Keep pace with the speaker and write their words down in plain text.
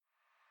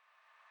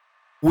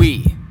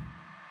We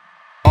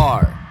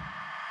are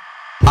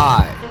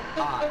I.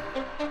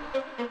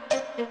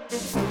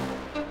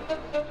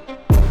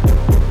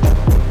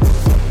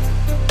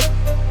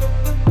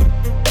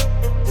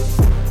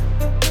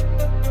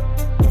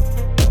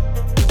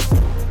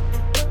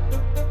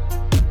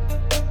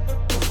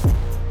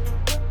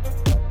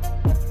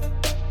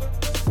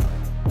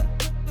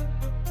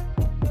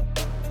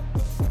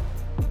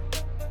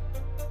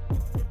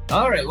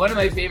 All right, one of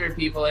my favorite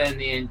people in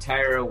the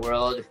entire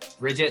world,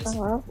 Bridget.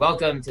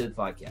 Welcome to the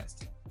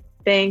podcast.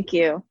 Thank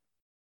you.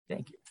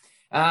 Thank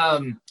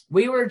you.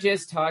 We were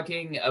just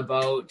talking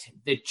about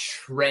the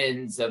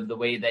trends of the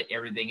way that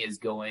everything is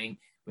going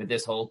with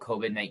this whole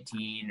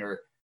COVID-19,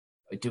 or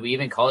do we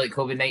even call it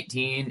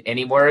COVID-19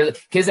 anymore?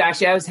 Because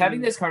actually, I was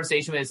having this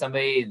conversation with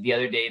somebody the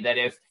other day that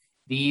if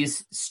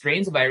these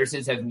strains of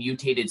viruses have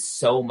mutated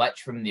so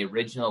much from the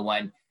original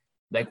one,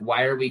 like,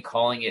 why are we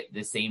calling it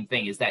the same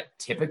thing? Is that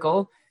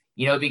typical?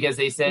 You know, because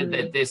they said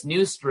that this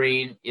new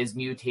strain is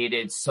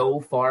mutated so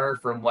far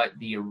from what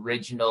the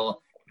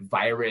original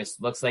virus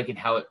looks like and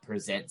how it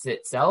presents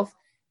itself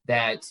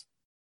that,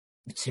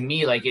 to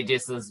me, like, it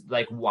just is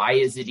like, why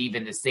is it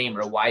even the same,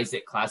 or why is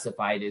it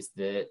classified as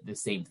the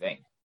same thing?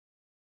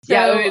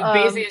 So,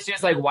 basically, it's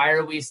just like, why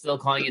are we still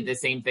calling it the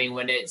same thing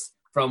when it's,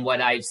 from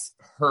what I've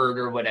heard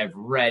or what I've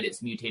read,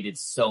 it's mutated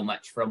so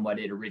much from what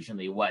it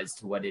originally was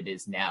to what it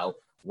is now.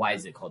 Why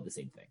is it called the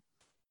same thing?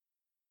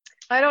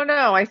 I don't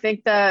know. I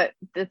think that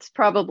it's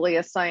probably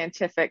a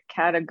scientific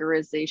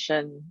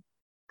categorization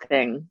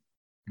thing.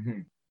 Mm-hmm.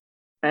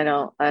 I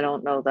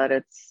don't know that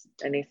it's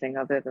anything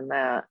other than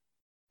that.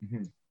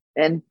 Mm-hmm.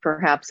 And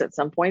perhaps at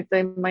some point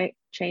they might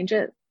change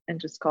it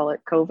and just call it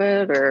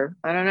COVID, or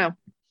I don't know.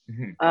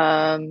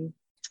 Mm-hmm.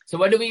 So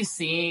what are we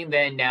seeing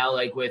then now,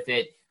 like with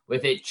it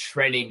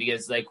trending?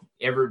 Because like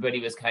everybody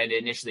was kind of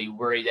initially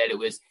worried that it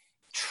was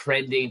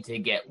trending to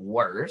get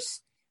worse.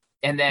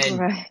 And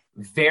then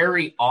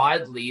very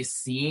oddly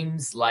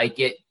seems like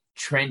it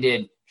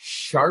trended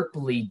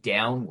sharply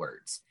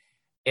downwards.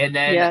 And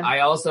then I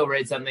also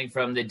read something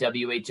from the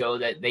WHO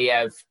that they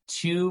have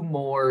 2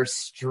 more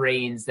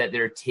strains that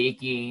they're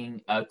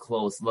taking a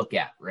close look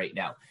at right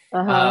now.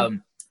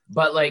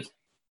 But like,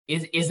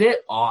 is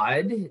it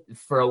odd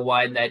for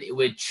one that it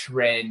would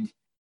trend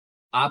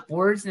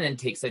upwards and then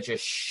take such a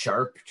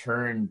sharp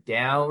turn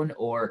down?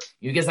 Or,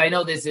 because I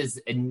know this is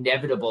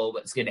inevitable,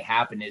 what's going to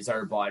happen is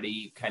our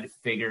body kind of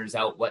figures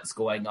out what's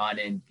going on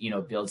and, you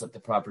know, builds up the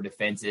proper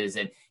defenses.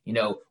 And, you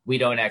know, we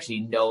don't actually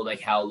know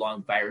like how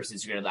long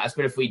viruses are going to last,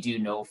 but if we do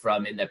know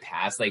from in the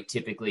past, like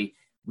typically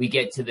we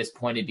get to this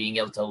point of being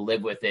able to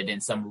live with it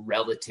in some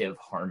relative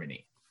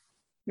harmony.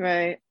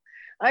 Right.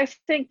 I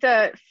think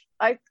that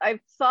I've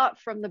thought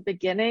from the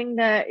beginning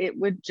that it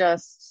would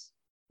just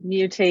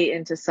mutate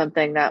into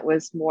something that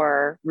was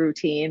more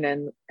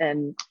routine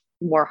and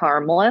more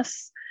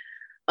harmless.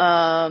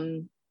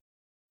 And,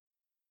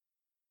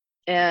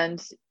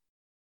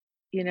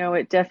 you know,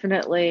 it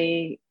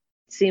definitely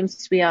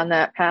seems to be on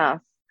that path.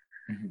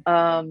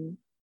 Mm-hmm.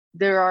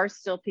 There are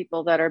still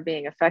people that are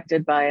being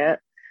affected by it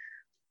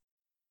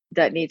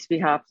that need to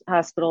be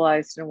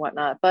hospitalized and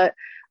whatnot. But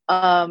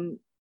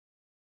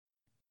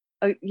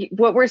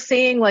what we're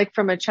seeing, like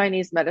from a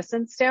Chinese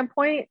medicine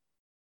standpoint,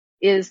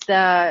 is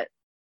that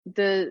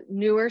the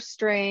newer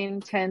strain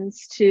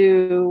tends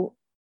to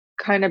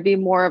kind of be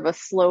more of a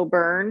slow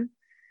burn,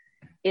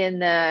 in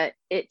that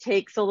it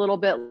takes a little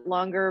bit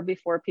longer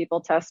before people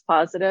test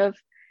positive.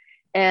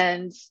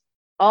 And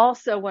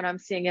also what I'm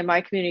seeing in my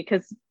community,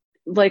 because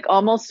like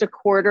almost a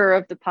quarter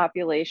of the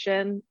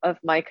population of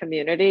my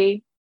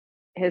community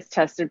has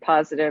tested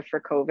positive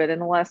for COVID in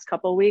the last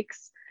couple of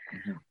weeks.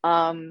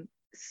 Mm-hmm.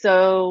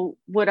 So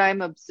what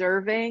I'm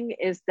observing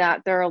is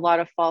that there are a lot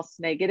of false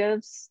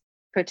negatives,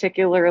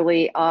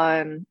 particularly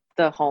on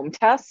the home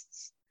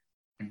tests.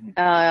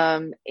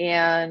 Mm-hmm.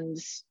 And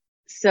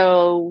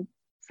so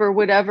for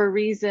whatever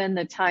reason,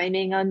 the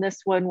timing on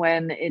this one,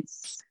 when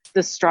it's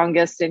the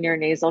strongest in your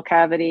nasal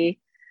cavity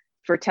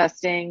for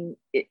testing,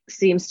 it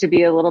seems to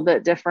be a little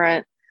bit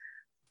different.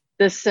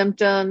 The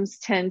symptoms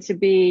tend to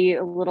be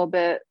a little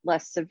bit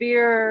less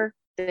severe.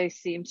 They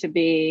seem to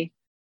be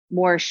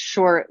more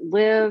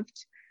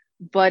short-lived,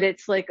 but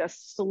it's like a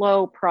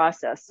slow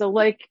process. So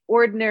like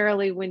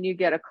ordinarily when you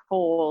get a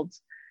cold,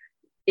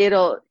 it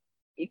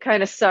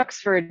kind of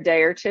sucks for a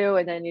day or two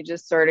and then you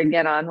just sort of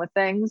get on with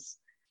things.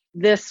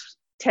 This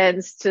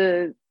tends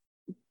to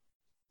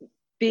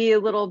be a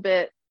little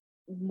bit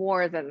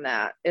more than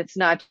that. It's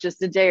not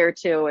just a day or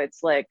two.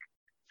 It's like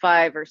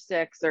 5 or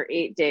 6 or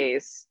 8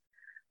 days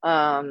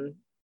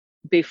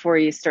before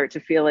you start to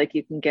feel like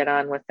you can get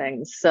on with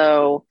things.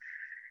 So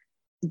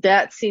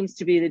that seems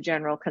to be the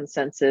general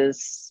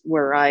consensus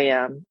where I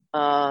am.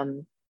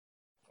 Well,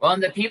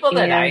 and the people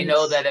that I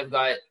know that have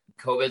got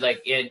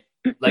COVID,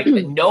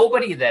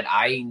 nobody that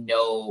I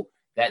know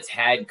that's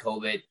had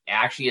COVID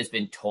actually has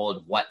been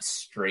told what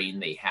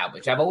strain they have,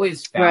 which I've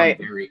always found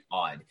very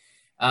odd.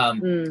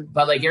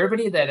 But like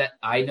everybody that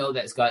I know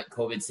that's got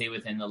COVID, say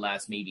within the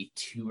last maybe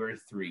 2 or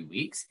 3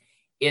 weeks,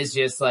 is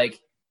just like,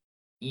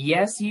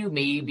 yes, you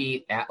may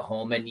be at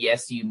home and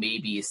yes, you may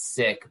be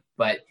sick,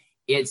 but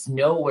it's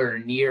nowhere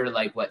near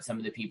like what some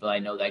of the people I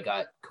know that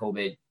got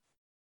COVID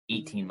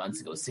 18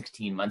 months ago,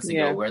 16 months ago,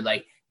 Yeah. where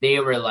like they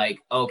were like,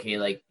 okay,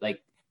 like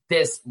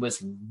this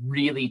was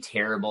really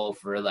terrible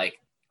for like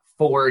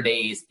 4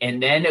 days.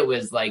 And then it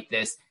was like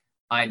this,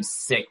 I'm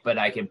sick, but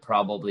I can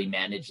probably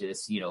manage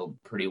this,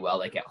 pretty well,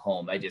 like at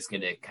home. I'm just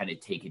going to kind of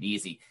take it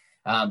easy.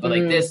 But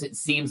like this, it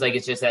seems like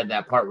it's just at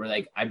that part where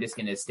like, I'm just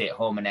going to stay at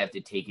home and have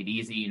to take it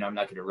easy. I'm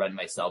not going to run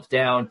myself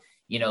down,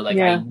 like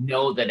I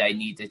know that I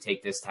need to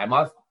take this time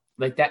off.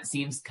 Like that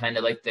seems kind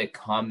of like the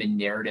common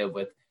narrative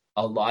with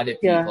a lot of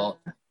people.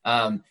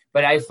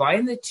 But I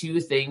find the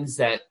two things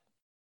that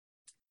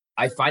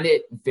I find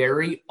it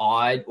very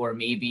odd, or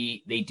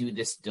maybe they do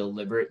this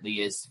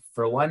deliberately, is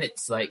for one,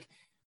 it's like,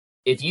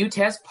 if you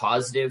test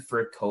positive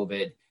for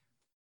COVID,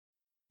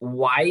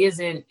 why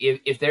isn't,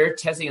 if they're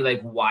testing,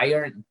 like, why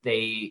aren't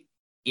they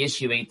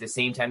issuing at the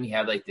same time you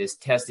have like this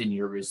test in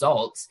your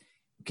results?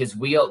 Because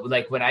we,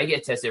 like, when I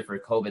get tested for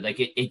COVID, like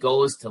it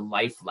goes to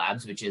Life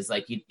Labs, which is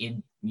like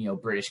in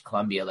British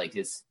Columbia, like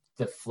it's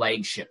the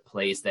flagship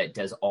place that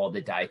does all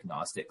the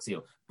diagnostics,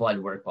 blood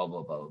work, blah,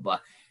 blah, blah, blah,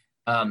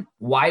 blah.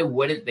 Why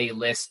wouldn't they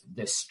list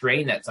the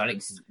strain that's on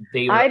it?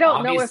 I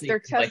don't know if they're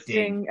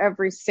testing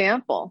every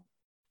sample.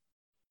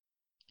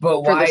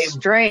 But why? For the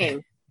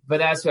strain. But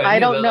that's what I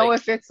don't know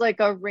if it's like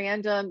a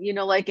random,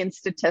 like in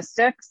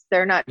statistics,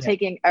 they're not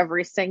taking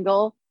every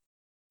single,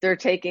 they're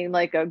taking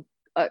like a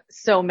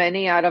so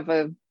many out of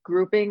a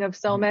grouping of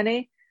so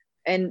many.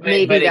 And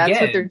maybe that's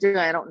what they're doing.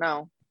 I don't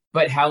know.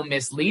 But how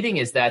misleading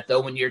is that,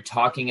 though, when you're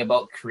talking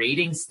about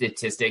creating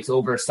statistics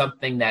over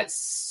something that's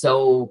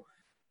so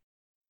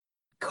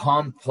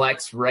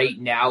complex right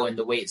now and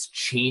the way it's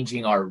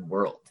changing our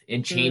world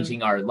and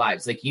changing our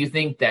lives? Like, you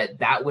think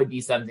that would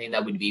be something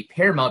that would be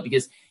paramount,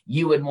 because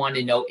you would want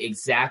to know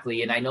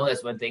exactly. And I know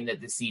that's one thing that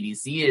the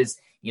CDC is,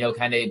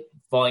 kind of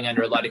falling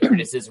under a lot of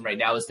criticism right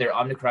now, is their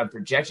Omicron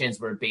projections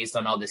were based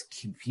on all this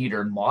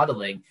computer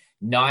modeling,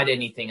 not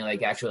anything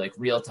like actual like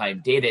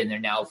real-time data. And they're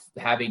now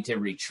having to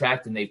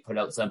retract, and they've put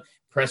out some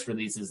press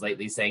releases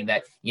lately saying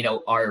that,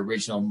 our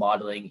original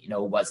modeling,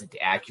 wasn't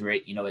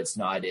accurate. It's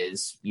not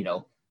as,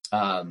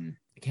 I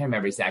can't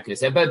remember exactly what I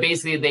said, but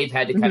basically they've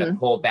had to kind of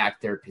pull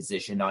back their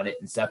position on it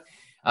and stuff.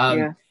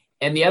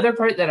 And the other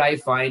part that I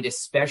find,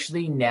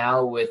 especially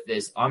now with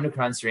this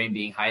Omicron strain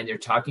being high and they're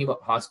talking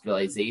about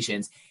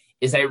hospitalizations,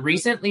 is I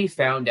recently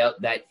found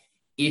out that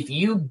if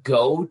you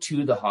go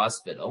to the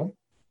hospital,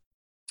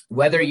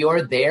 whether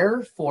you're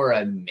there for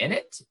a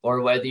minute or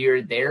whether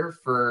you're there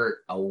for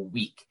a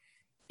week,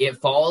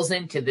 it falls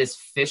into this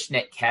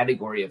fishnet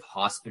category of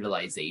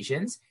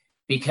hospitalizations,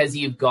 because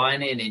you've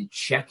gone in and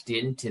checked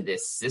into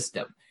this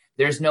system.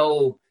 There's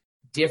no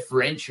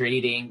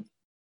differentiating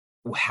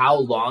how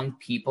long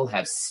people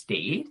have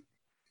stayed.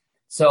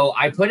 So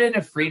I put in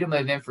a Freedom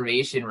of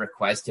Information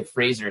request to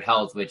Fraser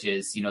Health, which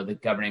is, the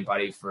governing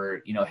body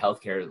for,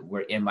 healthcare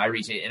in my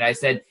region. And I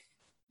said,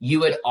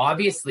 you would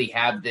obviously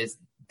have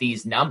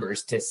these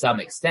numbers to some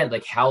extent,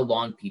 like how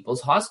long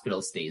people's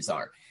hospital stays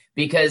are.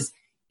 Because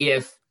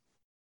if,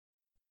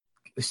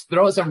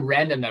 throw some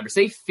random number,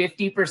 say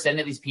 50%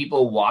 of these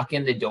people walk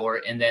in the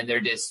door and then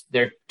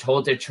they're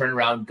told to turn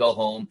around, go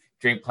home,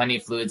 drink plenty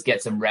of fluids,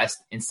 get some rest,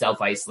 and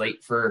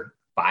self-isolate for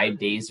 5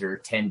 days or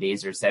 10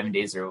 days or 7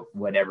 days or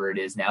whatever it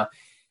is now.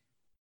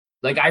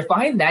 Like, I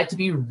find that to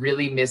be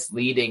really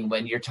misleading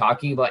when you're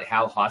talking about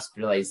how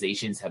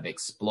hospitalizations have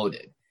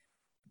exploded.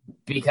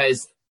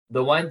 Because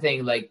the one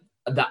thing, like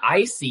the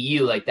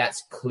ICU, like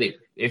that's clear.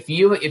 If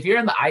you're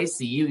in the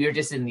ICU, you're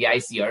just in the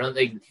ICU. I don't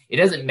think it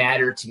doesn't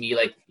matter to me,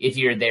 like if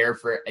you're there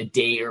for a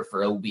day or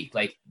for a week.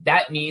 Like,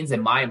 that means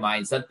in my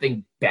mind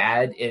something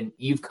bad and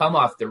you've come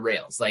off the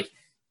rails. Like,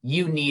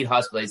 you need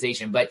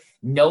hospitalization. But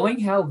knowing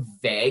how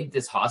vague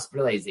this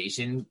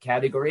hospitalization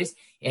category is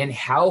and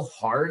how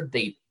hard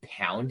they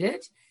pound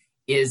it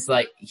is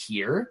like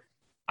here,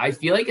 I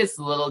feel like it's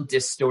a little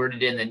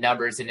distorted in the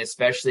numbers, and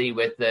especially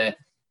with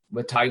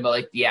talking about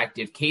like the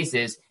active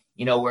cases,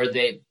 where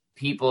the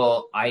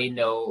people I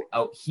know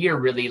out here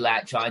really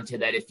latch on to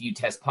that. If you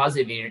test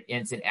positive and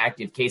it's an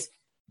active case,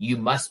 you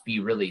must be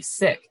really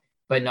sick,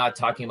 but not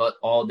talking about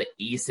all the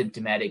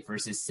asymptomatic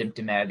versus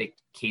symptomatic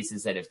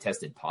cases that have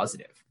tested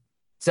positive.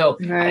 So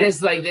I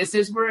just like, this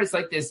is where it's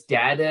like this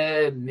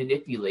data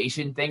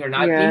manipulation thing, or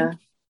not being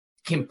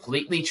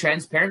completely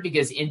transparent,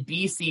 because in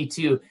BC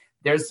too,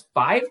 there's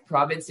 5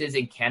 provinces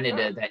in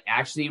Canada that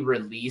actually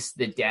release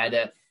the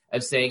data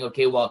of saying,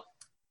 okay, well,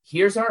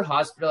 here's our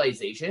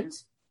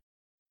hospitalizations,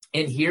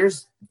 and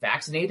here's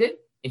vaccinated,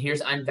 and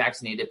here's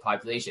unvaccinated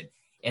population.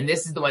 And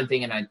this is the one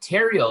thing in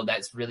Ontario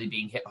that's really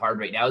being hit hard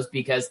right now, is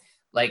because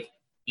like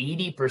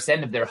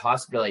 80% of their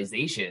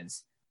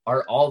hospitalizations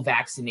are all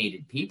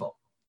vaccinated people,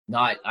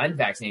 not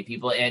unvaccinated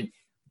people. And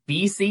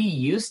BC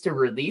used to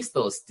release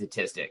those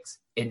statistics,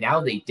 and now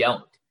they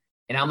don't.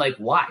 And I'm like,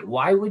 why?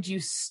 Why would you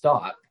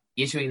stop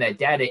issuing that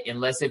data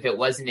unless if it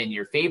wasn't in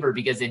your favor?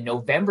 Because in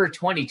November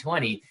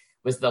 2020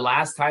 was the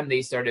last time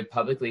they started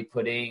publicly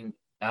putting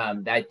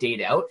that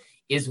data out.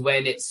 is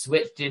when it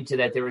switched into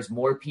that there was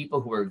more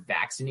people who were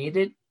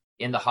vaccinated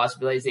in the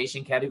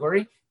hospitalization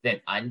category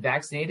than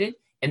unvaccinated.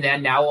 And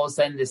then now all of a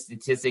sudden the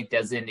statistic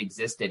doesn't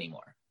exist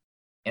anymore.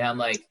 And I'm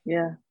like,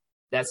 Yeah.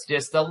 That's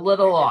just a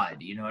little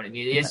odd. You know what I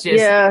mean? It's just.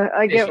 Yeah,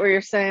 I get what you're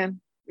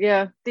saying.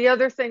 Yeah. The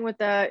other thing with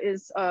that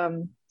is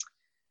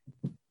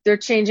they're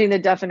changing the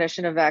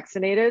definition of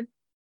vaccinated.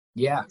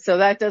 Yeah. So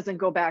that doesn't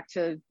go back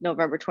to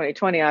November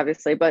 2020,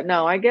 obviously. But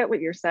no, I get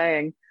what you're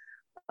saying.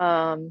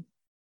 Yeah.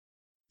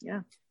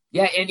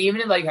 Yeah. And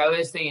even like I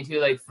was thinking too,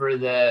 like for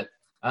the,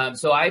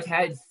 so I've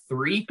had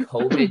 3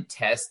 COVID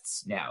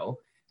tests now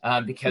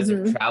because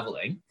of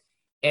traveling.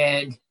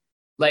 And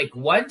like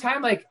one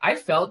time, like I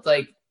felt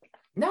like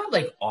not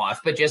like off,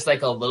 but just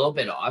like a little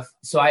bit off.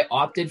 So I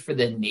opted for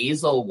the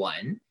nasal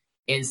one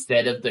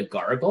instead of the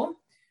gargle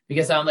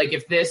because I'm like,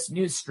 if this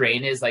new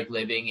strain is like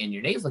living in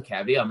your nasal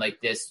cavity, I'm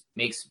like, this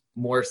makes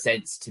more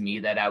sense to me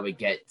that I would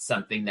get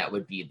something that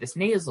would be this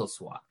nasal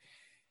swab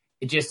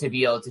just to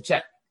be able to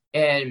check.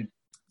 And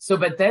so,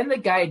 but then the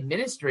guy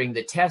administering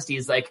the test,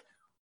 he's like,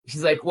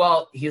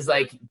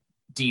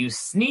 do you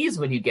sneeze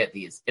when you get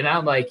these? And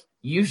I'm like,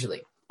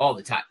 usually, all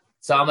the time.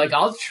 So I'm like,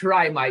 I'll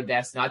try my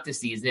best not to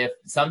sneeze. And if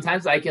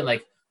sometimes I can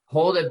like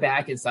hold it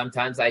back and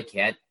sometimes I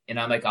can't. And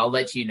I'm like, I'll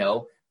let you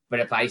know.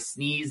 But if I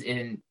sneeze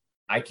and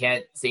I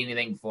can't say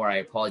anything before, I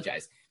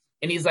apologize.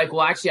 And he's like,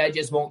 well, actually, I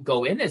just won't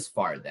go in as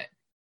far then.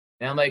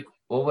 And I'm like,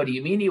 well, what do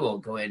you mean you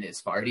won't go in as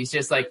far? And he's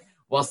just like,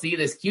 well, see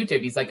this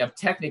Q-tip. He's like, I'm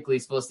technically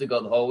supposed to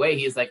go the whole way.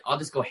 He's like, I'll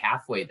just go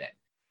halfway then.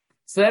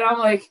 So then I'm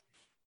like,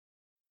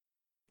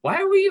 why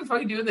are we even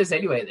fucking doing this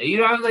anyway? You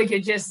know, I'm like,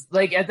 it just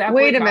like at that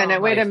wait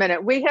point. Wait a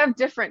minute. We have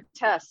different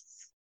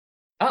tests.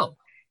 Oh.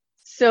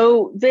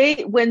 So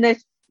when the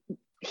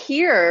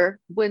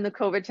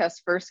COVID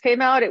test first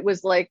came out, it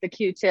was like the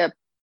Q-tip,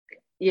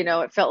 you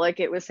know, it felt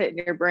like it was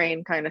hitting your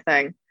brain kind of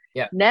thing.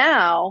 Yeah.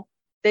 Now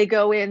they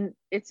go in,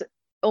 it's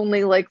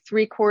only like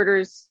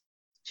 3/4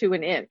 to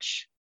an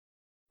inch.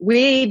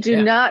 We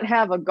do not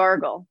have a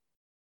gargle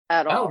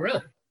at all. Oh,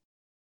 really?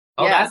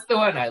 Oh, yeah. That's the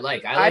one I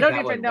like. I don't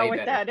even know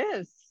what that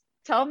is.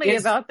 Tell me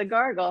about the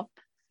gargle.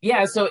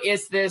 Yeah, so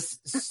it's this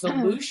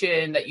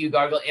solution that you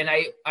gargle, and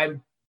I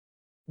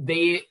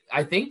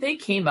think they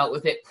came out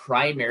with it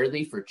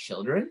primarily for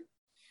children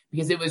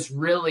because it was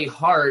really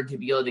hard to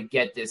be able to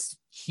get this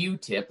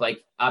Q-tip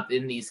like up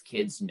in these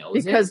kids'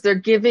 noses. Because they're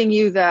giving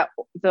you the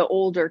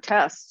older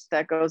test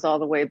that goes all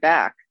the way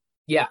back.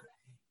 Yeah.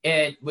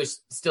 And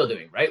was still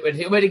doing, right?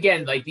 But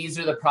again, like these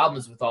are the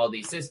problems with all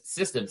these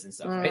systems and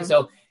stuff, right?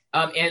 So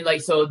and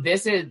like, so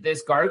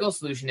this gargle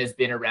solution has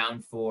been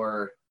around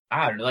for,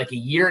 I don't know, like a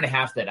year and a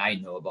half that I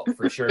know about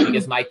for sure,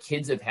 because my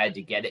kids have had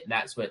to get it. And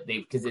that's what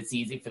because it's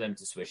easy for them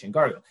to swish and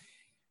gargle.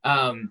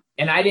 And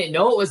I didn't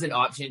know it was an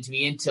option to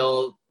me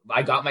until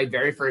I got my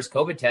very first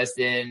COVID test.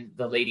 And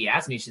the lady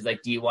asked me, she's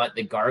like, do you want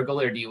the gargle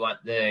or do you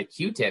want the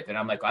Q-tip? And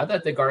I'm like, well, I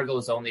thought the gargle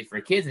was only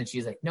for kids. And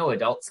she's like, no,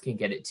 adults can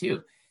get it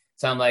too.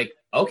 So I'm like,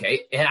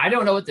 okay. And I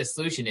don't know what the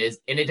solution is.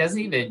 And it doesn't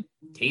even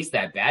taste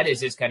that bad. It's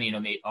just kind of, you know,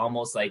 made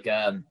almost like,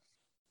 I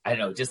don't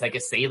know, just like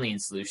a saline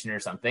solution or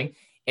something.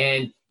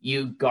 And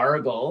you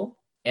gargle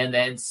and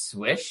then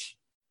swish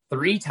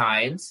 3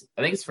 times.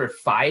 I think it's for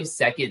 5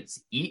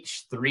 seconds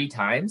each, 3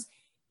 times.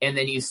 And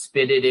then you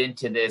spit it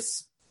into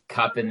this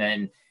cup and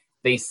then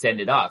they send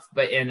it off.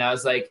 And I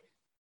was like,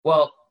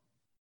 well,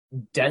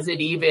 does it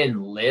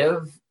even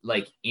live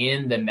like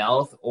in the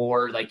mouth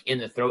or like in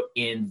the throat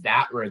in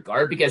that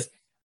regard? Because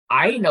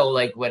I know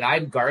like when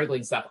I'm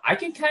gargling stuff, I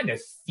can kind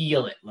of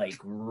feel it like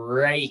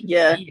right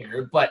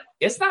here, but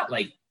it's not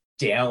like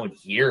down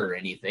here or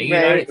anything. You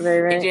know?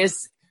 Right. It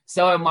just,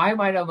 so in my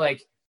mind, I'm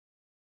like,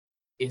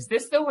 is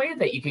this the way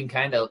that you can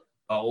kind of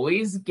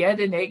always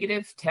get a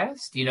negative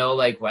test? You know,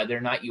 like whether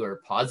or not you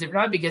are positive or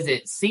not, because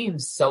it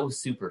seems so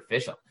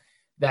superficial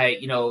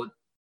that, you know,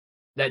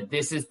 that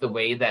this is the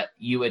way that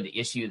you would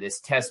issue this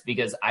test,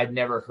 because I've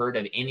never heard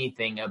of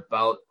anything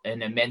about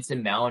an immense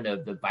amount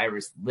of the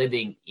virus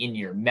living in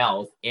your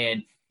mouth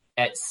and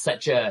at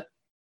such a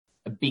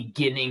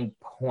beginning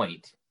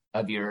point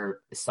of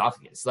your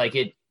esophagus. Like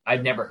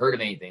I've never heard of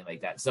anything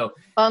like that. So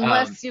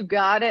unless you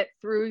got it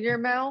through your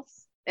mouth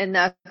and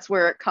that's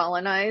where it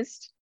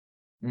colonized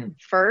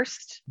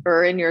first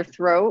or in your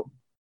throat,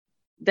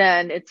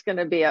 then it's going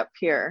to be up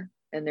here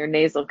in their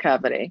nasal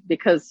cavity,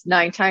 because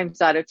 9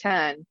 times out of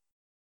 10,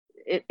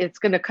 it's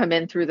going to come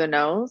in through the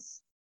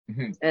nose.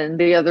 And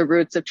the other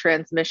routes of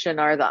transmission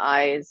are the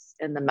eyes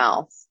and the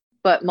mouth.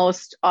 But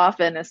most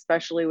often,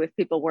 especially with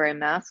people wearing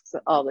masks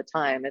all the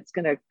time, it's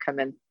going to come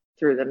in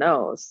through the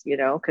nose, you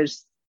know,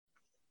 because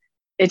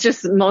it's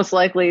just most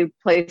likely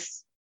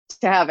place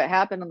to have it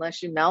happen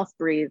unless you mouth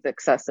breathe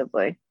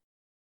excessively.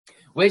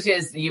 Which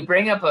is, you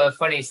bring up a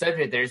funny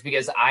subject there, is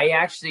because I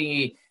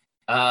actually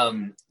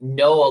know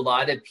a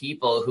lot of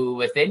people who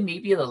within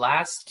maybe the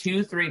last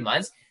 2-3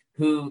 months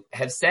who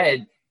have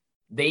said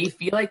they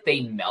feel like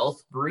they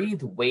mouth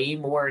breathe way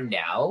more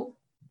now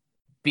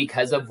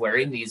because of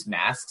wearing these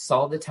masks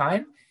all the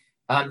time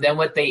than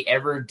what they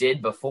ever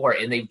did before.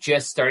 And they've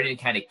just started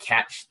to kind of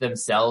catch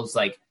themselves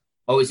like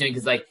always doing,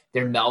 because like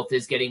their mouth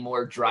is getting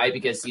more dry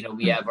because, you know,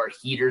 we have our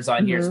heaters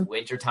on here, it's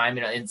wintertime,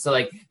 and so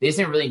like they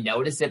didn't really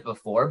notice it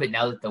before, but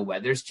now that the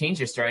weather's changed,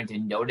 they're starting to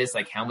notice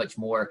like how much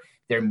more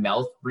their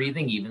mouth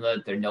breathing, even though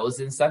their nose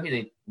and stuff,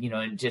 they, you know,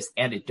 and just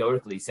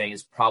anecdotally saying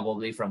is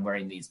probably from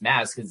wearing these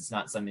masks, because it's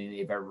not something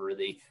they've ever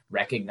really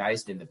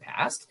recognized in the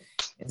past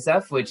and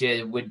stuff, which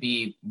it would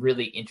be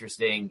really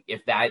interesting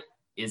if that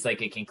is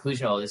like a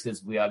conclusion of all this,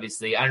 because we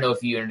obviously, I don't know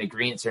if you're in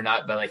agreement or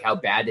not, but like how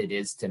bad it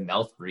is to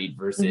mouth breathe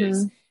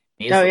versus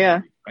nasal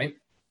breathe, right?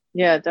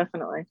 Yeah,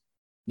 definitely.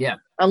 Yeah.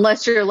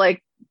 Unless you're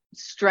like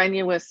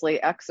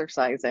strenuously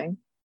exercising.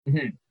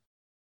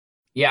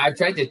 Yeah, I've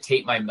tried to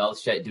tape my mouth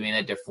shut doing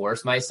that to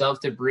force myself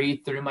to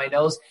breathe through my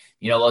nose,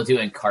 you know, while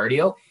doing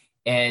cardio.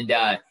 And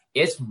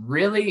it's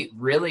really,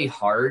 really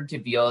hard to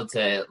be able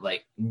to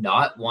like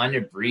not want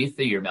to breathe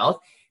through your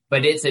mouth.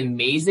 But it's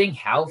amazing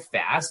how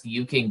fast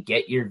you can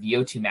get your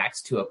VO2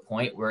 max to a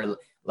point where,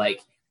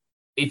 like,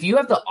 if you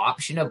have the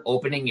option of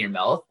opening your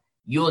mouth,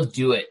 you'll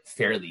do it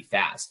fairly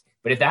fast.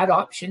 But if that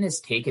option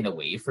is taken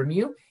away from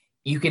you,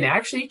 you can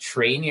actually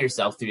train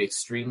yourself through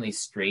extremely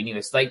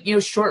strenuous, like, you know,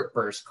 short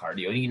burst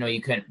cardio. You know,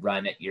 you couldn't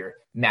run at your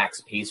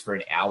max pace for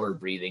an hour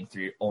breathing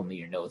through only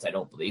your nose, I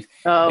don't believe.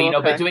 Oh, but, you know,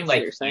 okay. but doing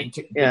like,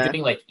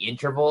 doing like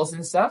intervals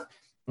and stuff.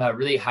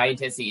 Really high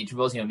intensity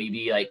intervals, you know,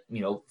 maybe like,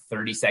 you know,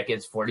 30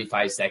 seconds,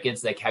 45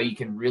 seconds, like how you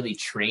can really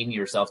train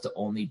yourself to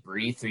only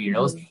breathe through your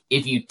nose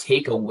if you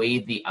take away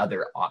the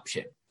other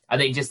option. I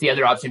think just the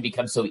other option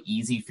becomes so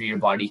easy for your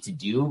body to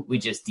do. We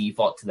just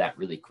default to that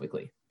really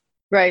quickly.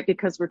 Right,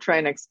 because we're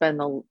trying to expend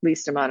the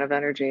least amount of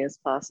energy as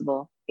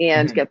possible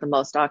and get the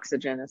most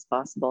oxygen as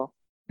possible.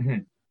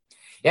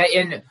 Yeah,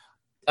 and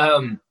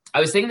I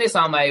was thinking this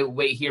on my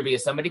way here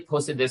because somebody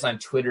posted this on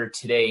Twitter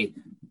today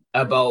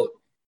about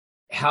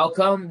how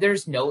come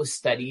there's no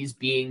studies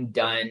being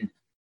done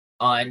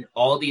on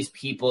all these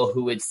people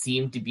who would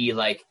seem to be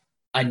like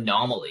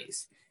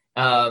anomalies.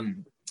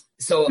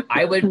 So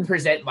I would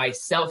present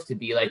myself to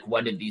be like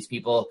one of these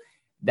people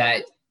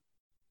that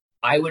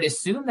I would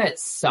assume that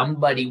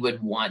somebody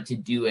would want to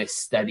do a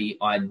study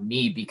on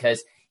me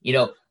because, you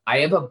know,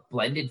 I have a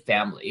blended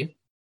family.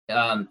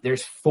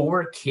 There's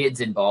 4 kids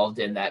involved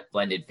in that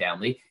blended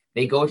family.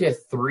 They go to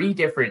 3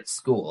 different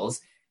schools.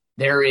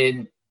 They're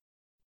in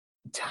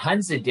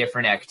tons of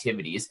different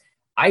activities.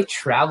 I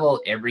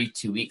travel every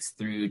 2 weeks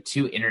through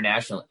 2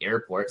 international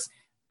airports.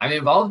 I'm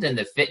involved in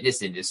the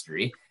fitness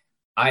industry.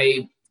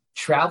 I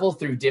travel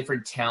through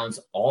different towns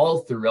all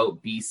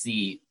throughout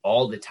BC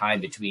all the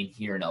time between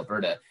here and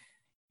Alberta.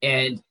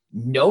 And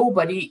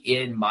nobody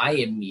in my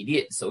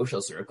immediate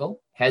social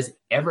circle has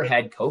ever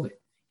had COVID.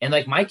 And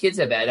like my kids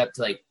have had up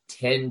to like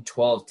 10,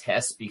 12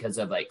 tests because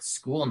of like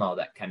school and all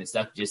that kind of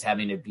stuff, just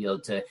having to be able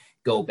to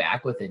go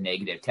back with a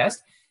negative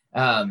test.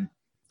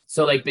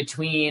 So like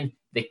between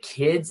the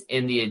kids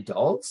and the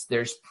adults,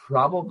 there's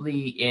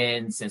probably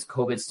since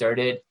COVID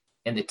started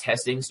and the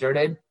testing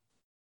started,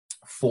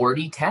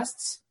 40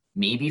 tests,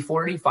 maybe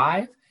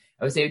 45,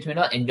 I would say between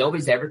all, and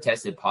nobody's ever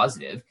tested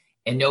positive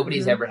and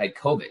nobody's ever had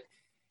COVID.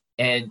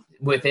 And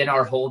within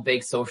our whole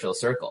big social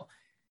circle.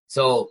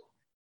 So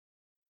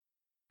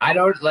I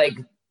don't like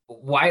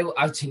why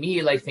to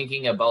me, like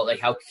thinking about like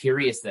how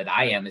curious that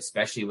I am,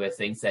 especially with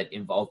things that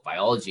involve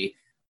biology,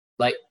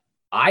 like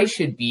I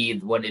should be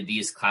one of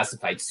these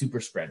classified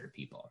super spreader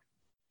people.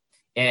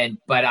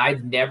 But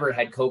I've never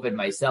had COVID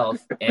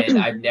myself, and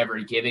I've never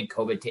given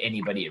COVID to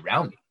anybody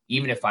around me,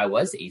 even if I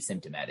was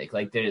asymptomatic.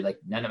 Like they're like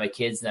none of my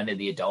kids, none of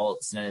the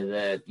adults, none of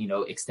the, you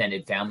know,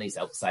 extended families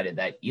outside of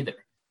that either.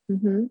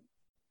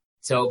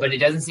 So, but it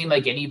doesn't seem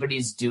like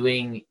anybody's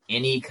doing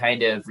any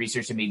kind of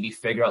research to maybe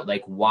figure out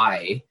like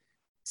why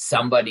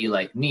somebody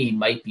like me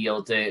might be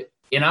able to,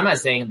 and I'm not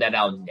saying that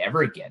I'll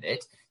never get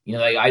it. You know,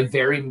 like I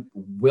very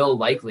will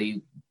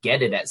likely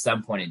get it at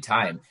some point in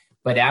time.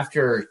 But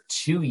after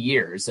 2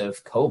 years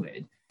of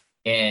COVID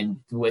and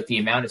with the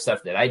amount of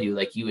stuff that I do,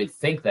 like you would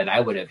think that I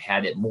would have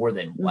had it more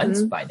than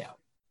once by now.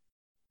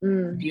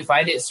 Do you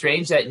find it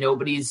strange that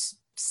nobody's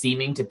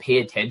seeming to pay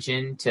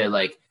attention to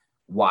like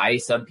why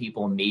some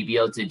people may be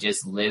able to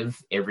just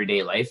live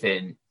everyday life?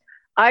 And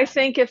I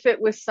think if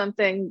it was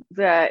something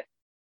that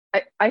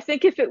I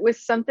think if it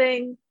was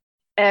something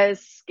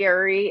as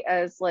scary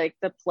as like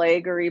the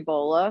plague or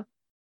Ebola,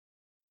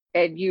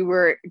 and you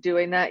were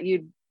doing that,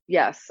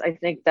 yes, I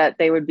think that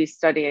they would be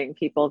studying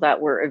people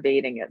that were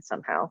evading it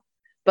somehow.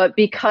 But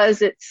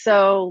because it's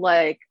so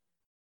like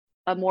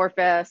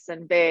amorphous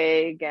and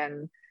vague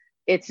and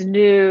it's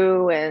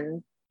new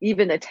and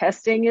even the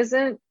testing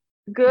isn't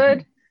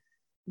good,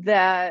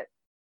 that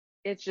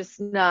it's just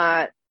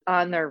not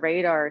on their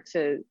radar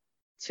to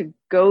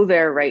go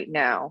there right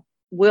now.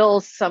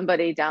 Will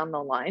somebody down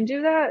the line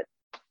do that?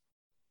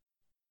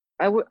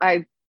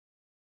 I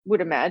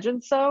would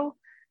imagine so,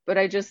 but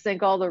I just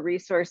think all the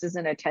resources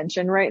and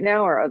attention right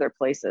now are other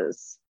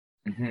places.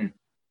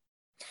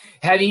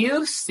 Have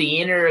you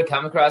seen or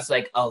come across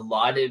like a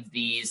lot of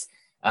these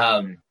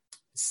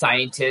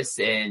scientists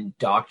and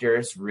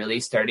doctors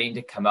really starting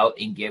to come out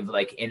and give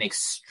like an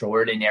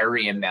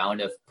extraordinary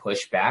amount of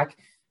pushback?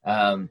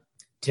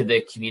 to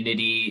the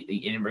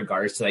community in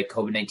regards to like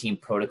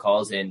COVID-19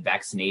 protocols and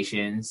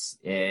vaccinations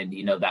and,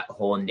 that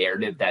whole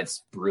narrative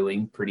that's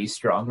brewing pretty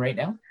strong right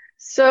now?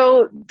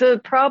 So the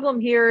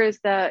problem here is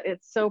that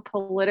it's so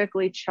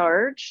politically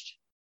charged,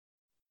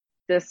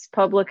 this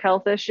public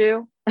health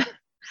issue,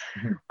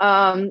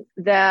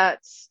 that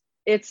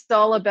it's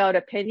all about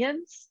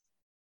opinions.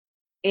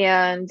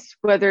 And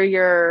whether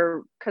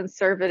you're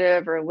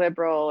conservative or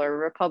liberal or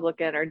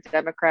Republican or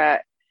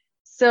Democrat.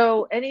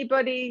 So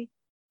anybody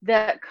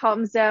that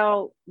comes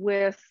out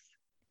with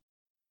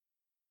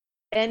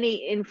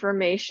any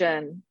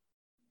information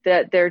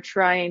that they're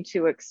trying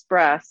to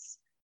express,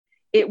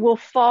 it will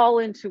fall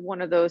into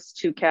one of those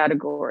two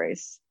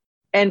categories.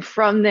 And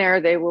from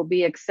there, they will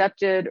be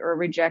accepted or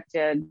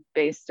rejected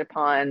based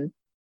upon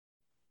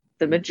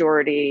the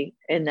majority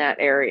in that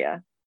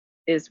area,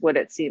 is what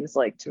it seems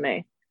like to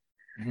me.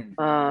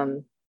 Mm-hmm.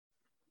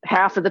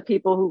 Half of the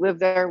people who live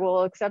there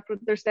will accept what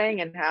they're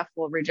saying and half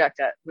will reject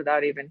it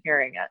without even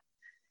hearing it.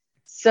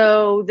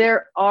 So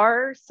there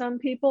are some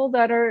people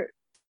that are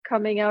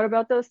coming out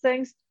about those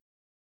things.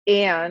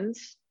 And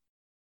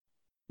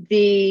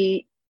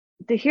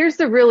here's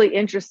the really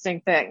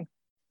interesting thing.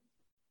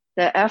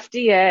 The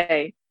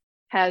FDA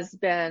has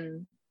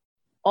been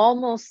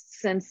almost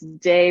since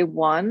day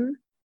one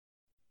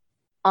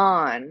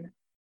on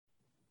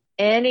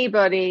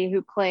anybody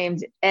who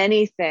claimed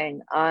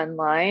anything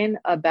online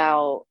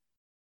about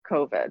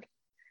COVID.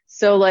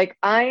 So like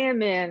I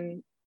am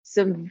in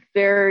some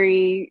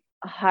very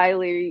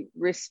highly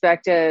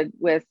respected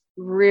with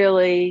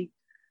really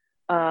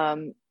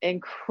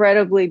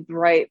incredibly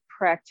bright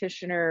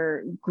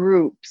practitioner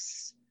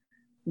groups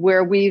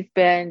where we've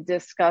been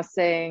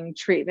discussing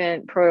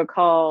treatment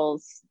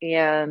protocols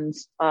and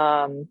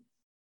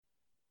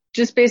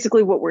just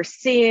basically what we're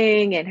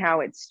seeing and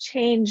how it's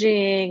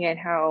changing and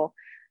how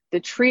the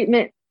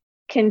treatment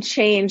can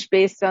change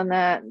based on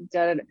that.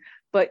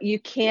 But you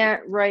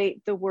can't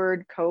write the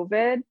word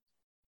COVID.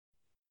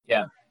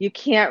 Yeah. You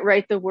can't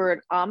write the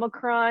word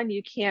Omicron.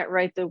 You can't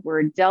write the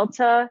word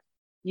Delta.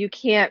 You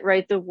can't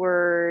write the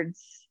words,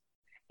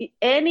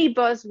 any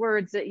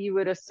buzzwords that you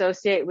would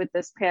associate with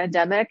this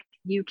pandemic,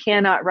 you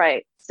cannot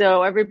write.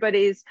 So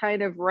everybody's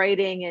kind of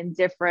writing in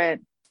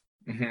different,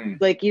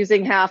 like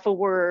using half a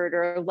word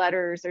or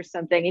letters or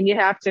something. And you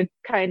have to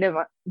kind of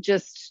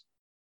just,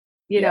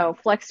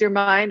 flex your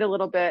mind a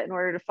little bit in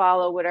order to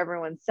follow what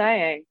everyone's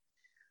saying.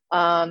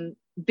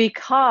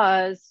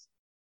 Because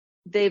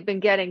they've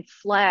been getting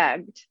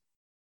flagged.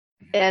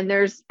 And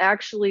there's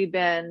actually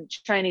been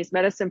Chinese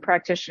medicine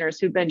practitioners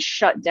who've been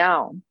shut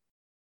down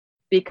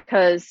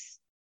because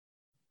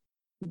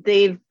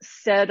they've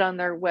said on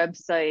their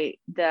website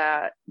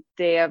that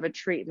they have a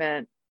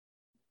treatment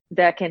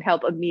that can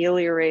help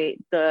ameliorate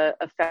the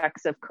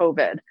effects of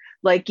COVID.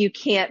 Like you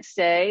can't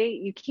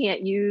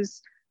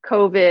use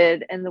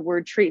COVID and the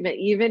word treatment,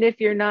 even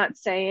if you're not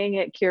saying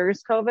it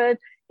cures COVID,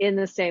 in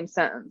the same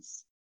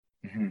sentence,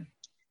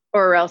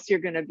 or else you're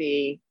going to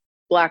be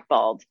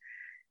blackballed.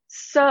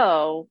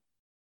 So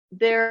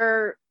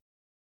there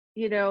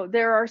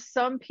are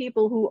some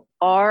people who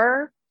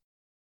are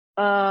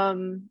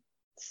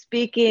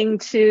speaking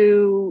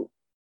to,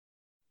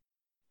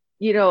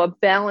 a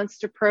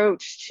balanced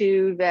approach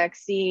to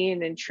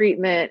vaccine and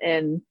treatment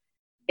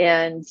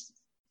and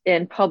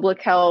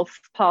public health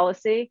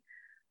policy.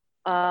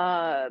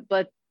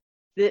 But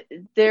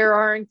there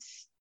aren't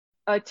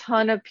a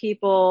ton of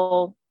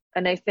people.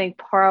 And I think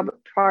part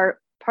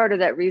of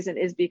that reason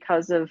is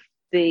because of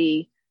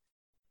that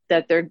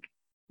they're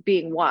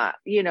being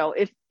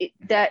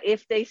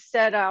if they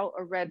set out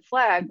a red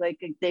flag, like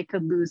they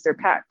could lose their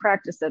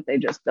practice that they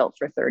just built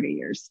for 30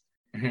 years.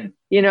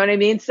 You know what I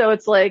mean? So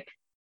it's like,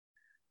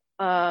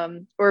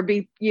 or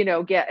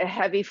get a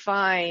heavy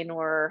fine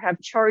or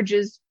have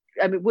charges.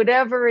 I mean,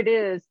 whatever it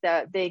is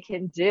that they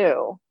can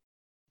do,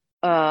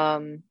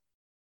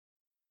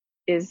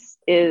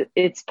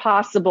 it's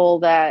possible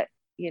that,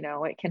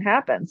 it can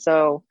happen.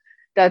 So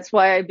that's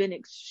why I've been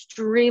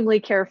extremely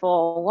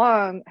careful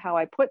along how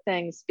I put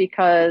things,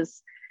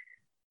 because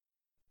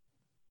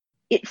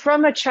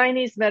from a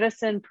Chinese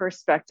medicine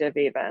perspective,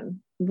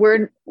 even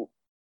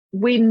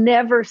we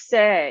never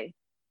say,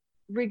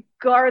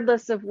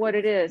 regardless of what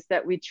it is,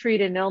 that we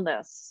treat an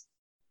illness,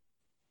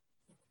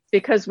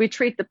 because we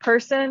treat the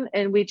person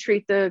and we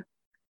treat the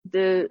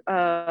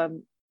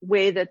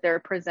way that they're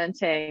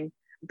presenting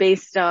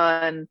based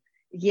on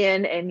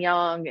yin and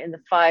yang and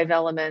the 5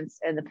 elements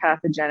and the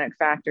pathogenic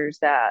factors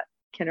that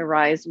can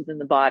arise within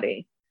the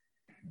body.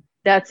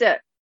 That's it.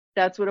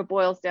 That's what it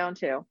boils down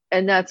to.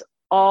 And that's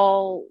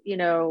all,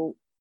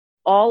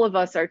 all of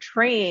us are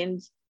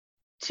trained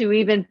to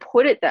even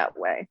put it that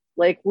way.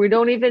 Like we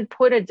don't even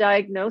put a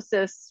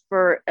diagnosis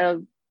for a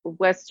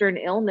Western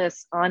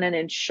illness on an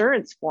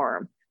insurance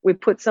form. We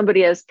put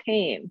somebody has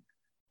pain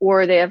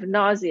or they have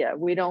nausea.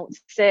 We don't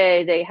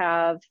say they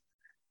have,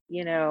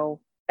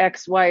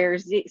 X, Y, or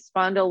Z,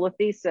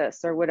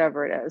 spondylolisthesis or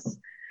whatever it is.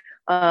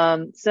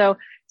 So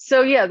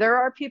yeah, there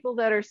are people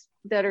that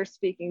are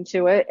speaking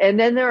to it. And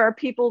then there are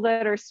people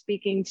that are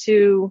speaking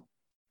to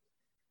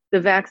the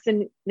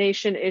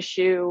vaccination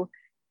issue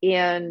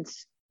and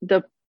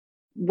the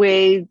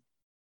way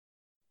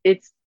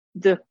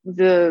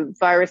the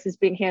virus is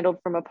being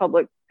handled from a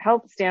public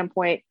health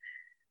standpoint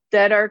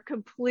that are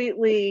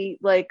completely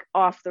like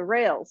off the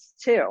rails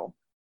too.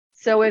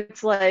 So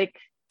it's like,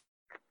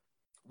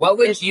 what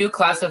would you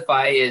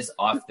classify as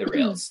off the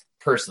rails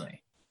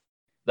personally?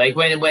 Like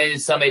when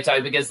somebody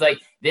talks, because like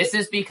this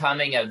is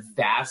becoming a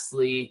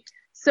vastly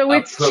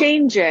it's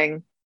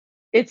changing.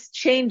 It's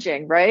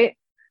changing, right?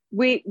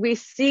 We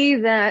see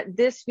that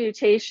this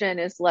mutation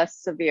is less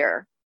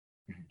severe,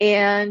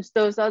 and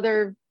those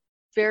other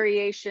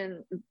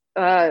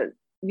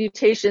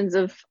mutations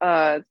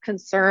of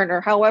concern,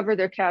 or however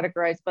they're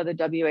categorized by the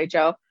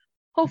WHO,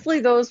 hopefully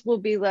those will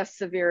be less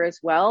severe as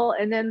well.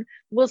 And then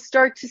we'll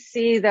start to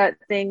see that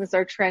things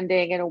are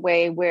trending in a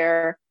way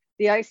where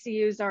the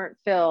ICUs aren't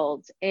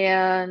filled,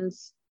 and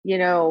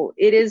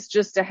it is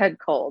just a head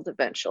cold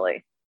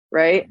eventually,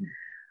 right?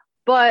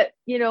 But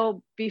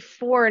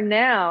before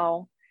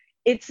now,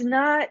 it's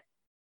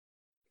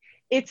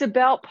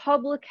about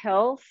public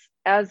health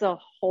as a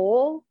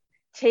whole,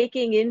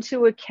 taking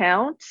into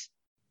account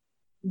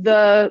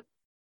the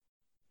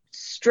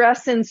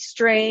stress and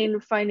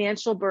strain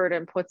financial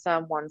burden puts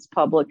on one's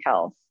public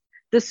health,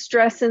 the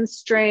stress and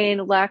strain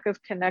lack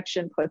of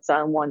connection puts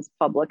on one's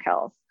public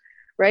health,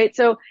 right?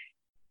 So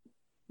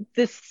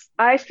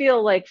I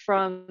feel like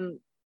from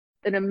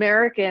an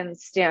American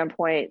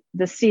standpoint,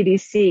 the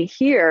CDC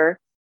here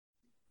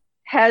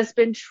has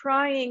been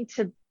trying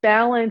to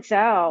balance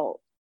out,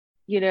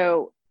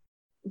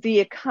 the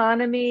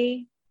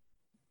economy,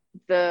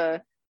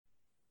 the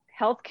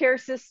healthcare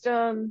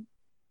system,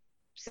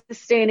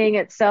 sustaining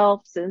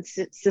itself and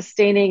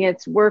sustaining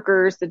its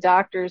workers, the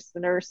doctors, the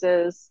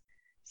nurses,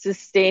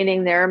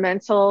 sustaining their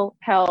mental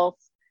health,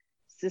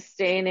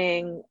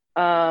 sustaining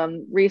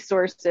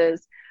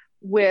resources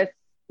with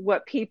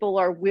what people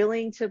are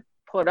willing to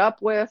put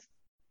up with,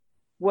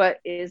 what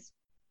is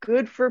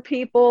good for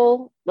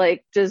people.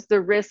 Like, does the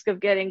risk of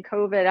getting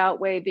COVID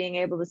outweigh being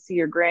able to see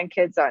your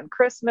grandkids on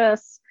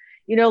Christmas?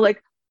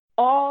 Like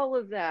all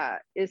of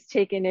that is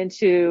taken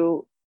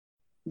into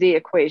the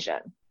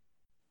equation.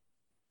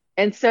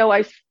 And so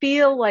I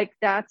feel like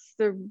that's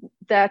the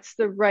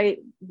right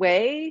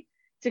way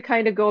to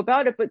kind of go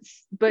about it.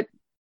 But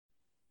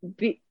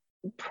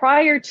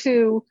prior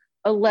to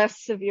a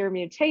less severe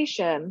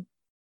mutation,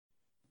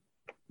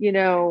 I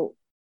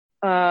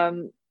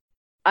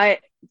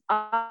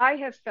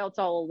have felt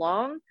all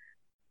along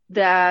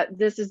that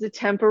this is a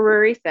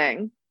temporary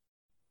thing,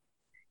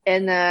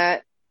 and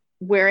that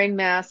wearing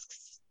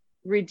masks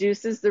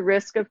reduces the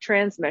risk of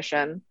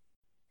transmission,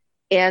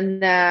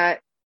 and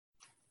that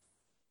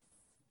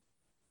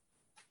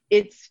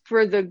it's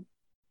for the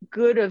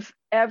good of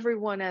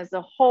everyone as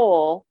a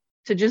whole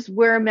to just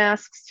wear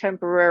masks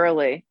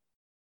temporarily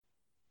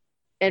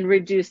and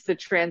reduce the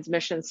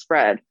transmission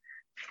spread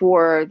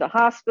for the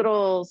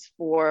hospitals,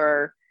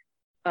 for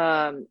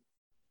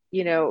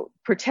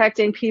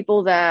protecting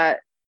people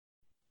that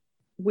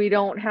we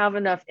don't have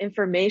enough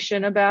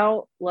information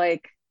about,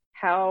 like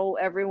how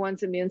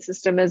everyone's immune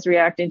system is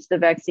reacting to the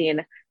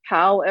vaccine,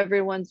 how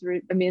everyone's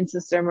immune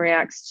system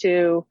reacts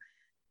to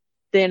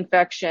the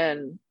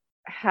infection,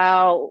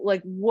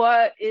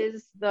 what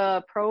is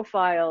the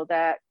profile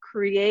that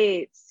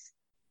creates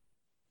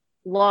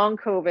long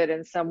COVID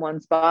in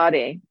someone's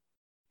body,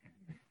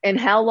 and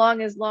how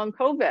long is long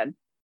COVID?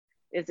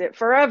 Is it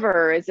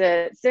forever? Is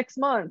it 6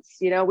 months?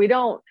 We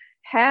don't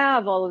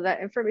have all of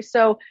that information.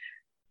 So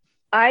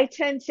I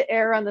tend to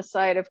err on the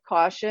side of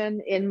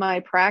caution in my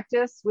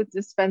practice with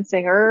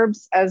dispensing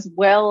herbs, as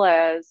well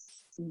as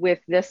with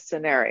this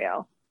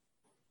scenario.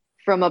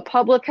 From a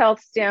public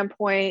health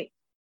standpoint,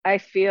 I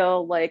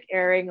feel like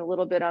erring a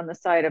little bit on the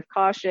side of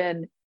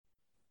caution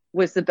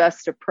was the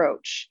best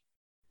approach.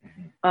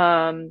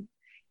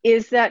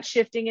 Is that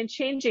shifting and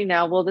changing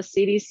now? Will the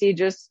CDC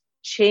just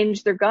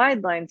change their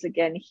guidelines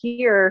again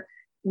here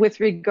with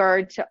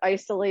regard to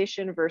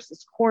isolation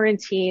versus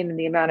quarantine and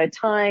the amount of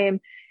time?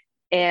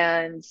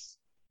 And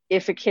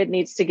if a kid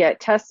needs to get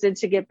tested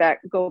to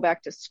go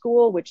back to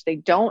school, which they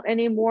don't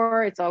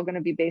anymore, it's all going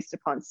to be based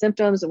upon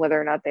symptoms and whether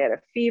or not they had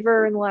a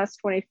fever in the last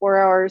 24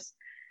 hours.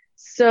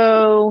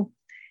 So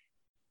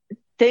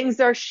things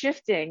are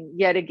shifting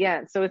yet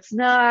again. So it's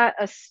not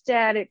a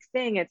static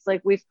thing. It's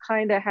like we've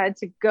kind of had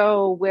to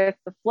go with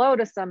the flow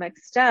to some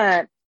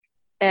extent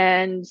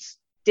and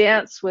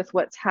dance with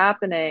what's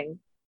happening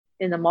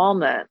in the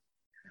moment.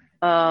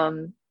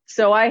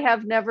 So I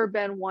have never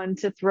been one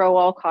to throw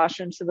all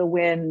caution to the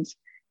wind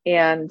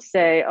and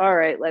say, all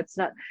right, let's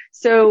not.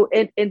 So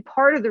and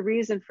part of the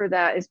reason for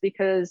that is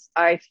because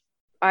I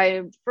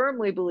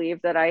firmly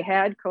believe that I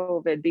had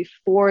COVID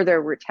before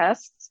there were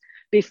tests,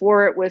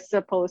 before it was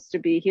supposed to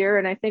be here.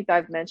 And I think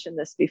I've mentioned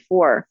this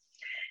before.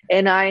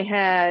 And I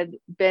had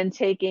been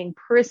taking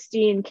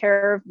pristine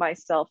care of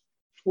myself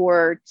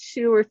for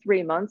 2 or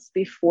 3 months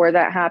before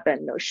that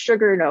happened. No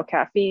sugar, no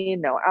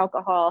caffeine, no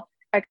alcohol,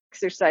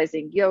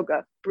 exercising,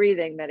 yoga,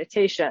 breathing,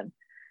 meditation,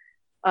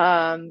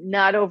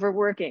 not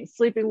overworking,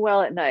 sleeping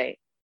well at night,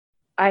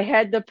 I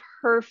had the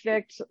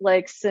perfect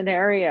like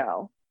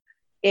scenario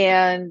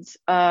and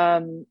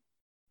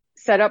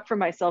set up for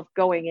myself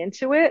going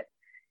into it.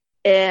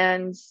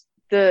 And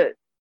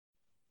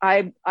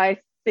I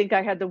think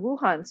I had the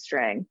Wuhan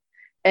strain,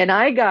 and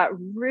I got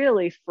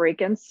really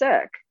freaking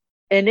sick.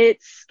 And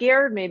it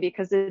scared me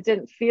because it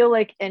didn't feel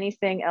like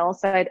anything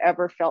else I'd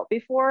ever felt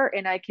before.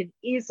 And I can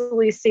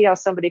easily see how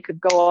somebody could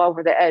go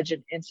over the edge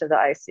and into the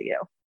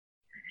ICU.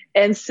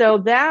 And so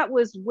that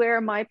was where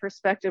my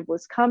perspective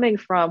was coming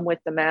from with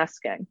the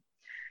masking.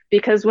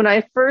 Because when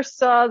I first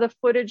saw the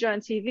footage on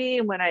TV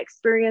and when I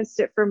experienced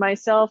it for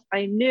myself,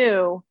 I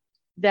knew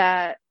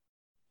that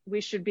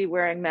we should be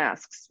wearing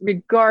masks,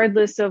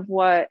 regardless of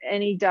what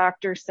any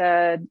doctor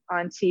said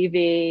on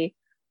TV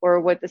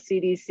or what the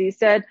CDC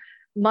said.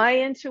 My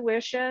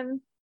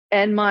intuition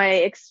and my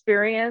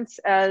experience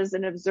as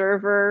an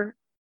observer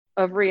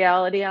of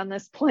reality on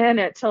this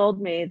planet told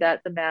me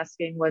that the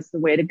masking was the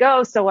way to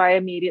go. So I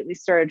immediately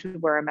started to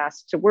wear a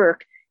mask to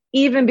work,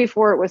 even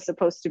before it was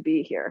supposed to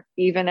be here,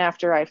 even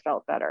after I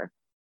felt better.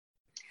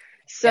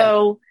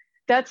 So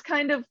that's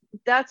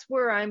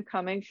where I'm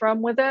coming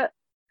from with it.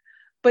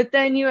 But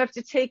then you have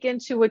to take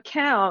into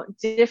account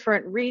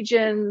different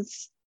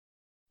regions,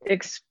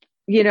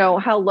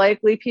 how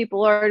likely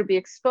people are to be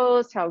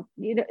exposed,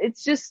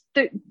 it's just,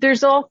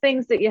 there's all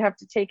things that you have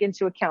to take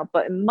into account.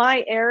 But in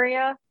my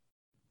area,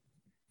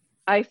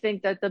 I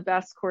think that the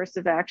best course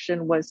of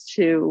action was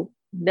to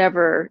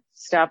never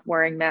stop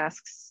wearing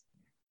masks.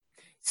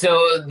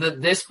 So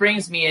this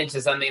brings me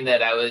into something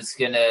that I was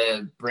going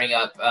to bring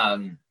up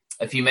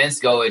a few minutes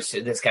ago, which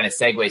this kind of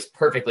segues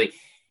perfectly.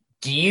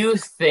 Do you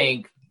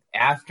think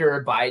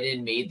after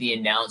Biden made the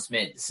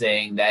announcement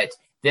saying that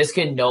this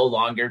can no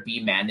longer be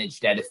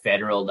managed at a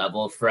federal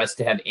level, for us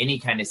to have any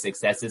kind of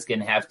success, it's going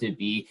to have to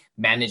be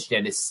managed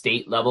at a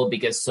state level,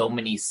 because so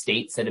many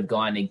states that have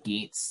gone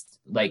against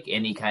like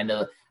any kind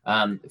of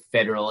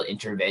federal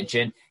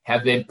intervention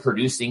have been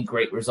producing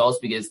great results,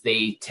 because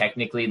they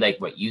technically,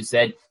 like what you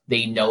said,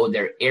 they know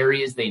their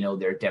areas, they know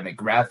their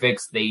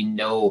demographics, they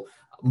know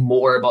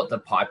more about the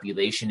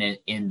population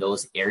in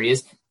those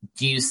areas.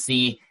 Do you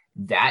see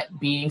that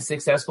being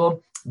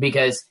successful?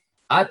 Because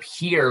up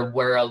here,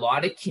 where a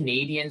lot of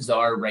Canadians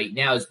are right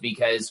now, is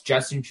because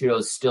Justin Trudeau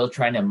is still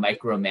trying to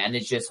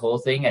micromanage this whole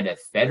thing at a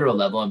federal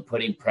level and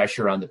putting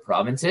pressure on the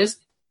provinces,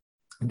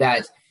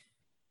 that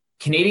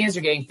Canadians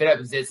are getting fed up,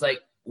 because it's like,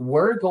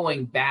 we're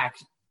going back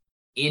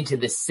into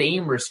the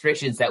same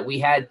restrictions that we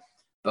had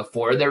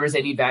before there was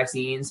any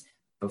vaccines,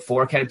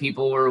 before kind of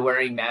people were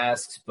wearing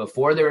masks,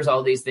 before there was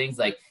all these things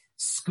like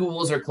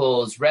schools are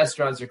closed,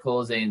 restaurants are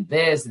closing,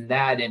 this and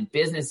that, and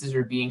businesses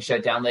are being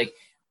shut down. Like,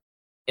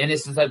 and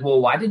it's just like,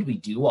 well, why did we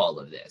do all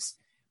of this?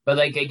 But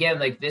like, again,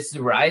 like this is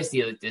where I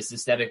see like this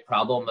systemic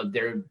problem of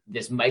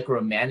this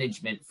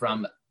micromanagement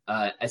from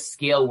a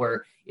scale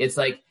where it's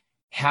like,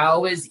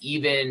 how is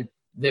even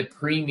the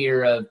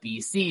premier of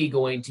BC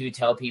going to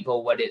tell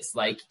people what it's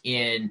like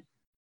in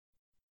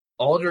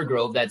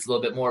Aldergrove, that's a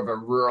little bit more of a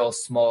rural,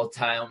 small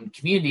town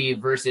community,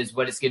 versus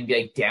what it's going to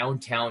be like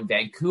downtown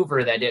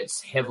Vancouver, that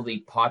it's heavily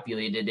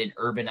populated and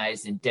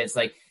urbanized and dense?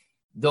 Like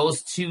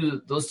those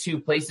two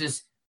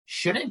places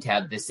shouldn't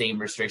have the same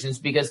restrictions,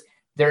 because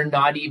they're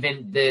not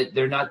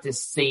the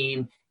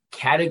same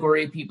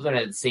category of people. They're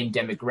not the same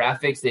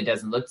demographics. It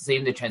doesn't look the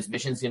same. The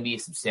transmission is going to be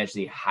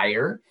substantially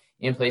higher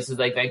in places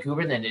like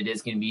Vancouver than it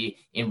is going to be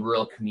in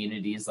rural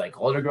communities like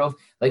Aldergrove.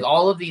 Like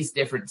all of these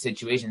different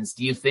situations,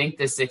 do you think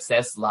the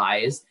success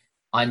lies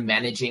on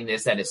managing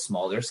this at a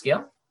smaller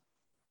scale?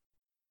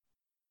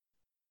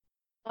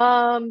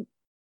 Well,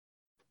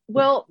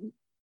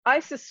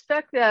 I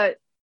suspect that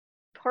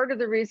part of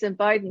the reason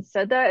Biden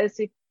said that is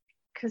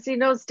because he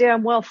knows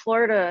damn well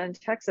Florida and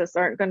Texas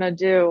aren't going to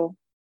do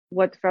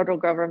what the federal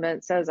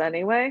government says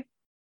anyway.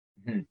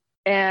 Mm-hmm.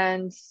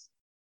 And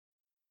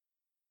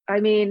I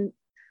mean,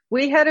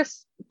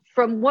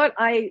 from what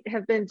I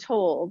have been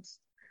told,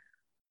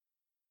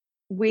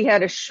 we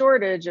had a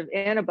shortage of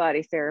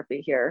antibody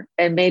therapy here,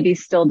 and maybe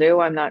still do,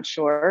 I'm not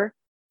sure.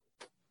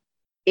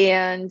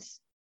 And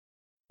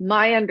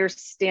my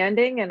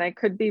understanding, and I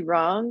could be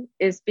wrong,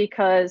 is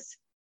because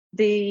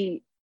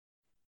the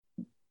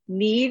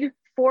need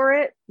for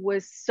it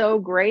was so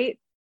great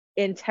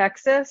in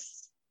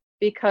Texas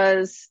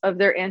because of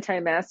their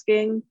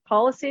anti-masking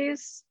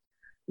policies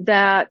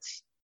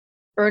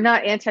or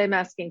not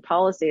anti-masking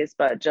policies,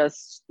 but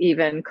just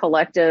even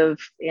collective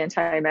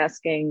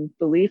anti-masking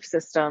belief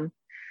system,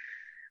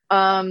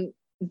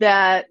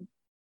 that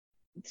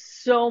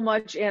so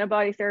much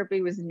antibody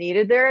therapy was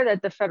needed there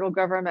that the federal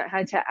government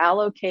had to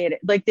allocate it.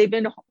 Like they've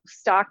been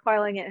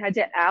stockpiling it, had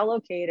to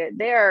allocate it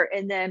there.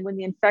 And then when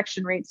the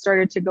infection rate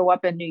started to go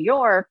up in New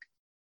York,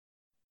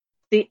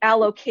 the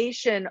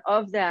allocation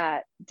of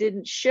that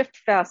didn't shift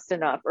fast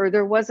enough, or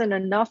there wasn't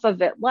enough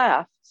of it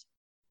left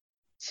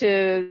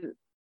to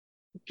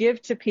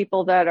give to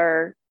people that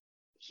are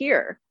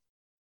here.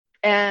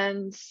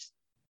 And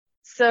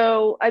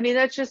so, I mean,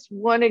 that's just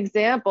one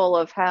example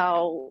of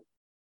how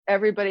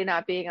everybody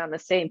not being on the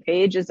same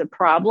page is a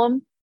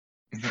problem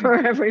for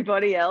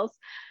everybody else.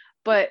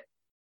 But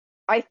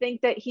I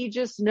think that he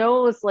just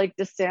knows like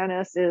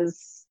DeSantis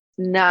is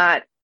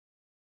not,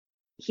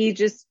 he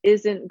just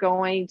isn't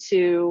going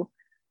to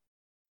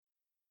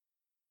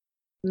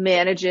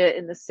manage it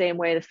in the same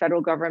way the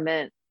federal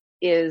government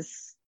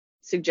is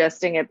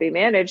suggesting it be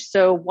managed.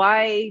 So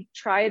why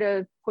try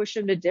to push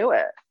him to do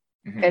it?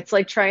 Mm-hmm. It's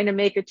like trying to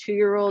make a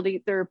 2-year-old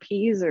eat their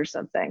peas or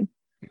something.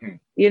 Mm-hmm.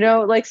 You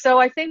know, like, so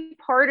I think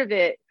part of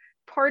it,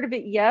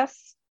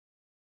 yes,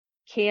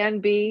 can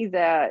be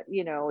that,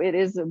 you know, it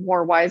is a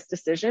more wise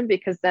decision,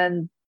 because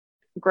then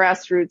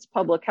grassroots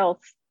public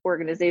health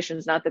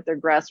organizations, not that they're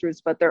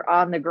grassroots, but they're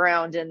on the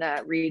ground in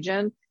that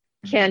region,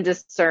 mm-hmm. can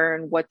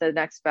discern what the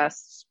next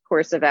best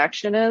course of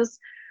action is.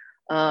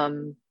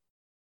 But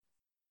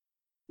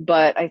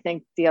I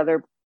think the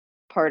other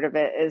part of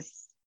it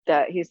is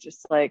that he's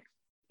just like,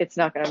 it's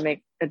not going to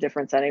make a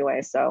difference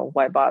anyway, so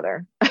why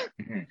bother?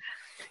 Mm-hmm.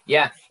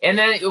 Yeah. And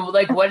then,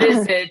 like, what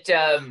is it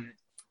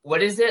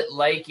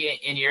like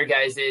in your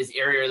guys'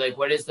 area? Like,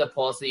 what is the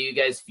pulse that you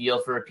guys feel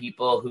for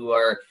people who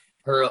are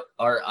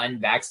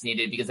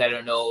unvaccinated? Because I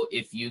don't know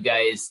if you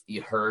guys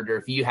heard or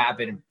if you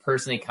happen to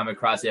personally come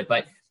across it,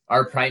 but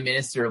our prime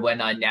minister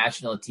went on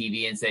national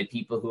TV and said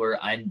people who are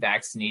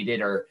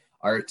unvaccinated are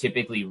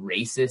typically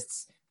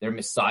racists, they're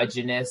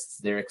misogynists,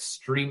 they're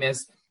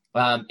extremists,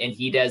 and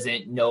he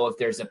doesn't know if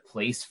there's a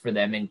place for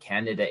them in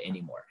Canada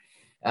anymore,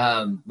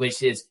 which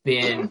has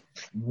been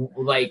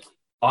like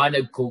on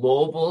a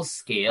global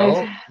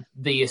scale,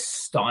 the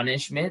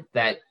astonishment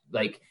that,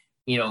 like,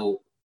 you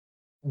know,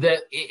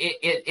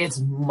 it's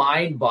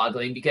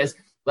mind-boggling, because,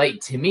 like,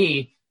 to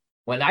me,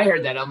 when I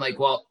heard that, I'm like,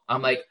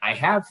 I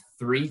have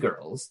 3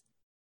 girls,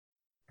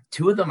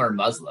 2 of them are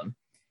Muslim,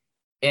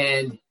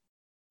 and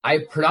I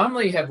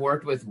predominantly have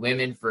worked with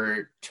women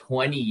for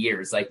 20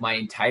 years, like my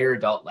entire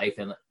adult life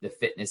in the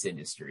fitness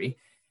industry.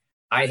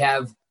 I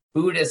have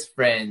Buddhist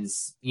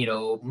friends, you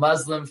know,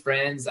 Muslim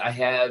friends, I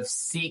have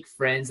Sikh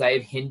friends, I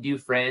have Hindu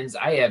friends,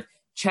 I have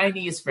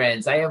Chinese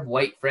friends, I have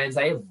white friends,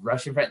 I have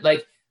Russian friends.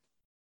 Like,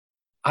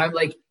 I'm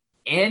like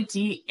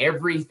anti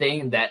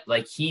everything that,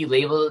 like, he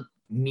labeled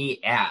me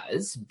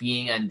as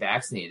being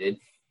unvaccinated,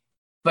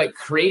 but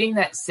creating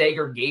that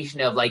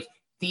segregation of, like,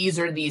 these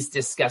are these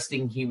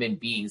disgusting human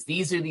beings.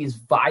 These are these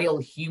vile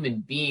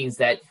human beings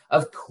that,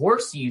 of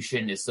course, you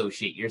shouldn't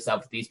associate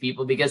yourself with these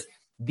people, because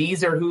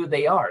these are who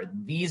they are.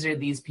 These are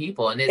these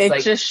people. And it's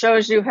like, just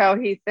shows you how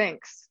he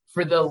thinks.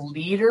 For the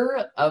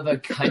leader of a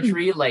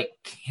country like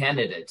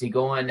Canada to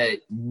go on a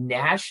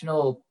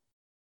national,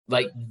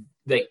 like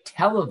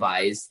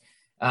televised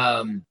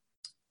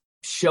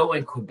show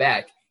in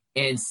Quebec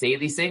and say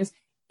these things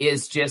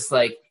is just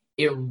like,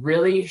 it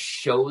really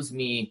shows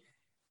me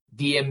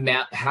the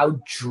amount,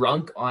 how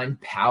drunk on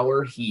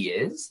power he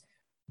is,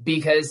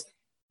 because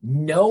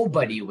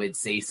nobody would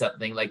say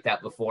something like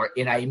that before.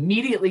 And I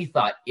immediately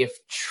thought,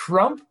 if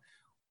Trump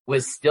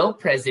was still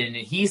president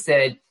and he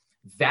said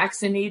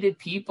vaccinated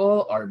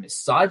people are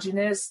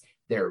misogynists,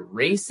 they're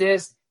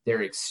racist,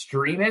 they're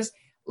extremists,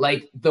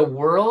 like, the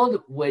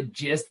world would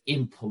just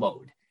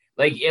implode.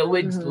 Like, it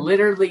would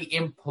literally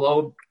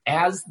implode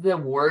as the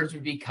words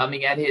would be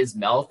coming out of his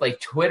mouth. Like,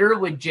 Twitter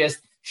would just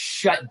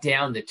shut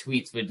down, the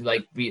tweets would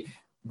be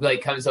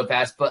coming so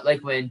fast. But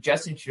like, when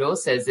Justin Trudeau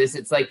says this,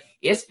 it's like,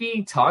 it's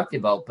being talked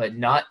about, but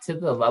not to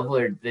the level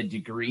or the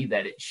degree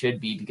that it should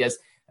be. Because,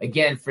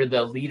 again, for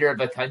the leader of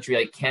a country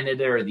like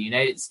Canada or the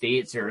United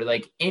States, or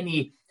like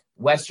any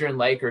Western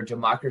like or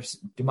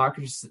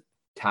democratized,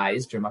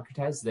 is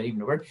that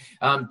even a word,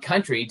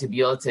 country, to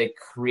be able to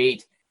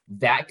create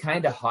that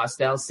kind of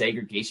hostile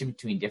segregation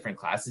between different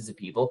classes of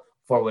people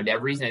for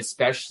whatever reason,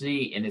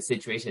 especially in a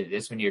situation like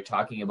this, when you're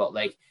talking about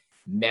like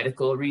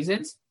medical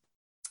reasons,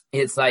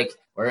 it's like,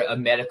 or a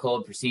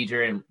medical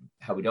procedure and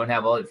how we don't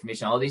have all the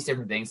information, all these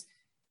different things.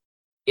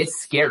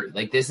 It's scary.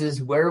 Like, this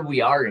is where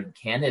we are in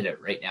Canada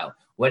right now.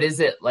 What is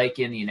it like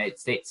in the United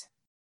States?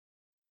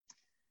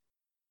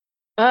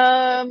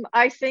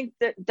 I think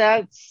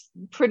that's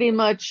pretty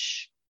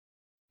much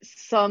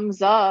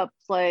sums up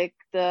like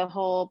the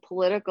whole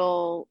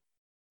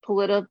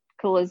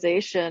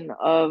politicalization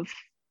of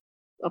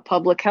a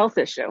public health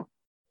issue.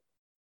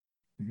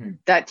 Mm-hmm.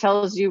 That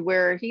tells you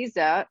where he's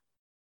at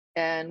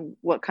and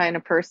what kind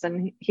of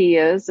person he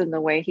is and the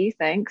way he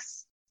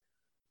thinks.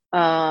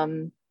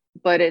 But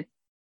it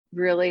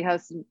really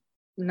has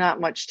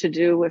not much to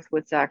do with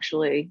what's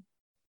actually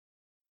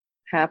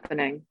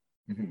happening.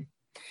 Mm-hmm.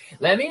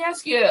 Let me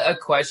ask you a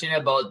question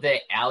about the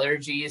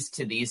allergies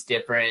to these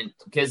different,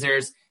 because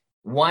there's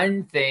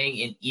one thing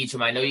in each of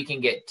them. I know you can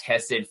get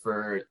tested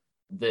for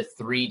the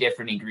 3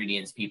 different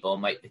ingredients people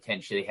might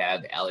potentially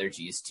have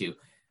allergies to.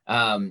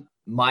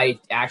 My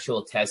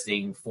actual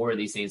testing for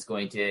these things,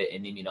 going to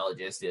an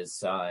immunologist,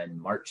 is on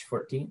March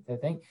 14th, I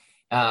think.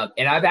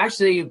 And I've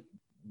actually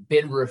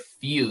been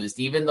refused,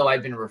 even though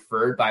I've been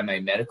referred by my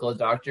medical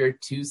doctor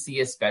to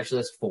see a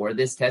specialist for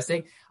this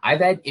testing.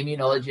 I've had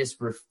immunologists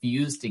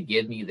refuse to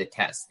give me the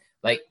test.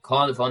 Like, call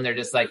on the phone, they're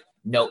just like,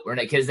 no, we're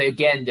not, because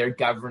again, their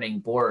governing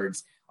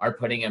boards are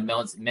putting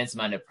immense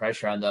amount of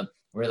pressure on them.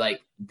 Where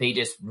like, they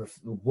just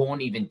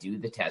won't even do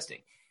the testing.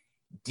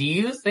 Do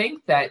you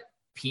think that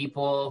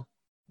people,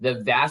 the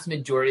vast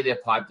majority of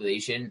the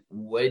population,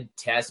 would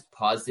test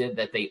positive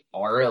that they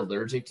are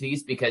allergic to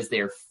these because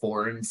they're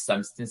foreign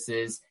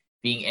substances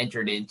being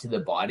entered into the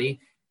body?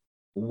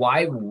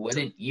 Why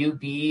wouldn't you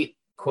be,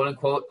 quote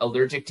unquote,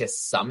 allergic to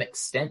some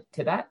extent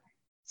to that?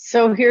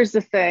 So here's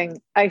the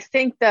thing. I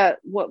think that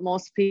what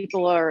most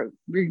people are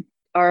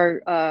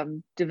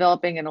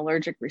developing an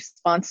allergic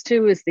response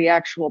to is the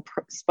actual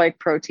spike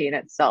protein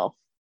itself.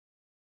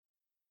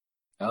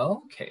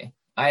 Okay.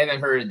 I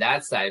haven't heard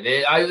that side of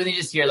it. I really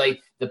just hear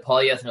like the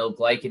polyethylene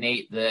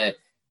glycinate, the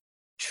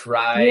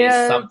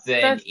try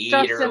something that eat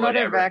stuff's or in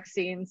whatever. other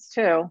vaccines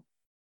too.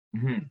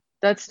 Mm-hmm.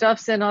 That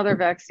stuff's in other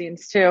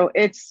vaccines too.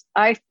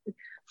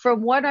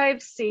 From what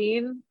I've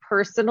seen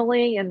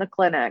personally in the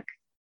clinic.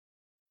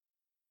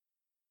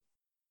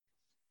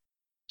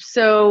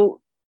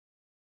 So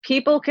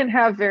people can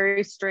have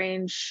very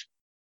strange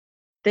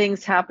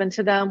things happen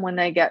to them when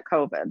they get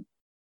COVID.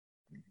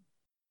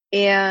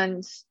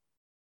 And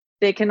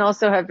they can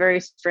also have very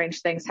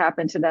strange things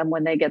happen to them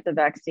when they get the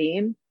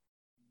vaccine.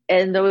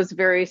 And those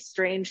very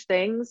strange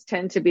things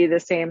tend to be the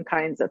same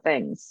kinds of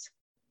things.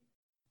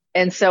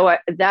 And so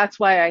that's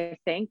why I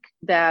think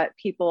that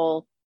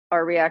people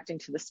are reacting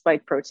to the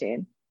spike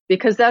protein,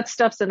 because that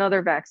stuff's in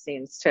other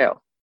vaccines too.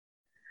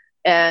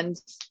 And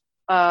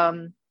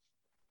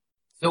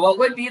so what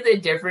would be the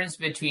difference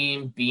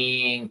between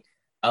being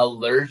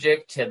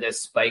allergic to the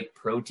spike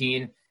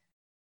protein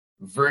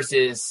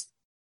versus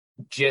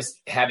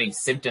just having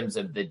symptoms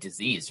of the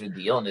disease or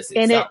the illness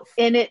itself?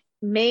 It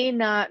may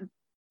not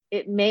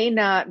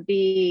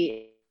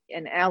be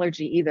an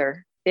allergy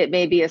either. It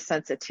may be a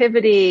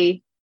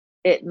sensitivity.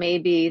 It may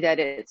be that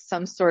it's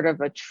some sort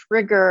of a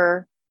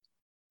trigger,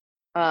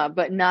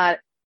 but not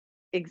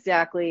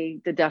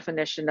exactly the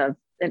definition of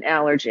an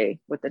allergy,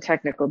 what the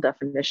technical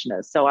definition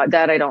is. So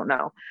that I don't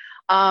know.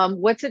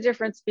 What's the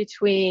difference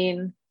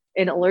between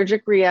an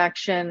allergic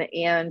reaction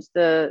and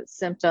the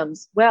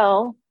symptoms?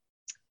 Well,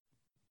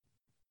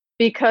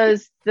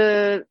 because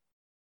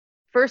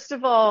first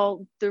of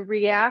all, the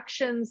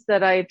reactions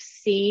that I've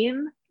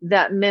seen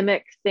that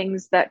mimic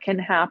things that can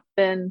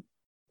happen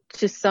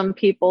to some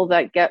people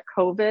that get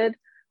COVID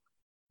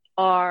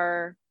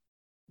are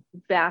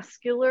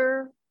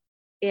vascular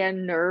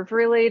and nerve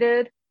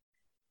related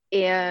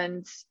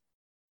and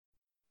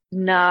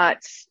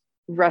not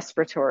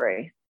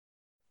respiratory.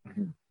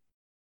 Mm-hmm.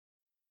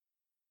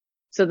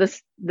 So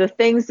the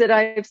things that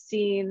I've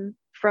seen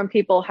from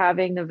people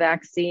having the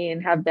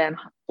vaccine have been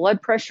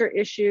blood pressure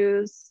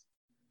issues,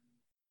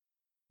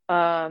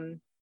 pain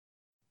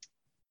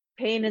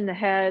in the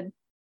head,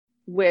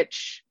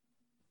 which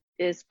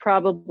is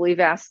probably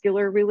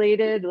vascular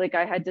related. Like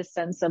I had to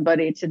send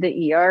somebody to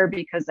the ER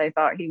because I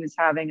thought he was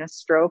having a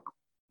stroke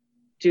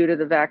due to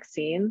the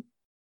vaccine.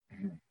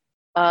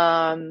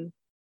 Like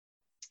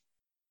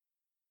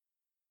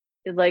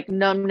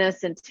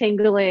numbness and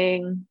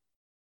tingling.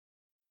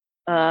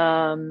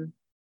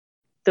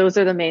 Those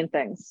are the main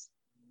things.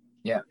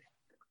 Yeah.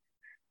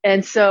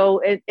 And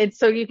so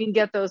so you can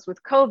get those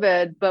with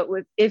COVID, but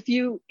if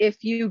you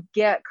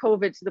get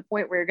COVID to the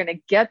point where you're going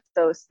to get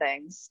those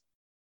things,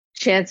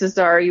 chances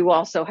are you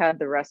also had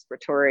the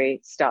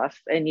respiratory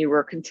stuff and you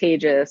were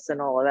contagious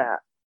and all of that,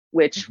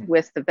 which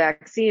with the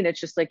vaccine,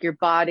 it's just like your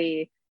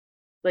body,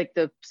 like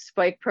the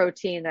spike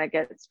protein that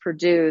gets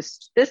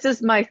produced. This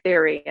is my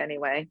theory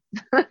anyway,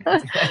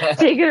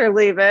 take it or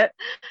leave it.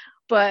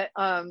 But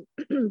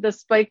the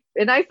spike,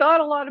 and I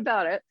thought a lot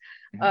about it,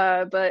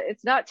 but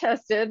it's not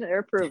tested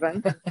or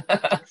proven.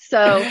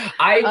 So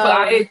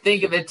I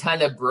think of a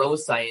ton of bro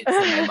science in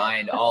my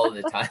mind all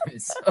the time.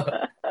 So.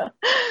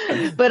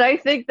 But I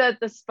think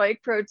that the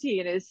spike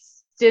protein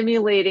is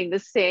stimulating the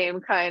same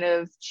kind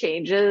of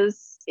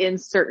changes in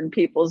certain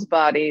people's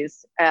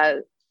bodies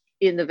as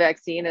in the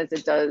vaccine as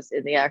it does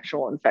in the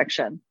actual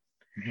infection.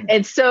 Mm-hmm.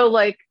 And so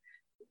like,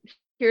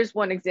 here's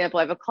one example.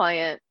 I have a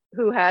client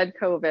who had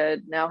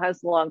COVID, now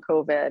has long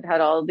COVID, had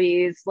all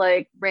these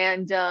like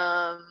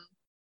random,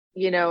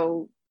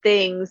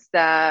 things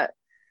that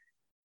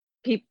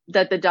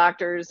the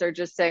doctors are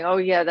just saying, oh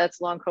yeah,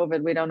 that's long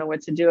COVID. We don't know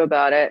what to do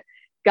about it.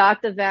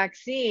 Got the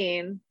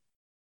vaccine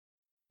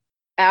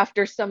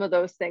after some of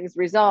those things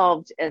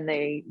resolved and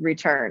they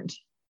returned.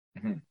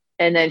 Mm-hmm.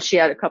 And then she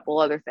had a couple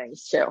other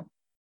things too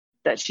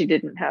that she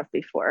didn't have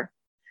before.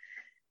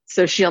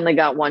 So she only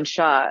got one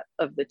shot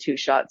of the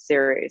 2-shot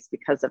series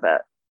because of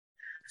it.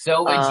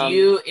 So would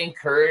you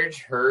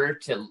encourage her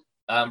to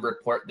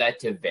report that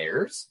to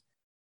VAERS?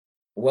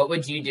 What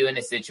would you do in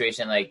a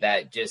situation like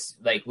that? Just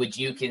like, would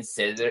you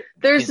consider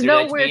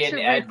nowhere to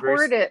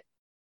report it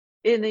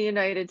in the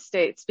United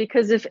States?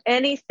 Because if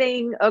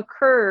anything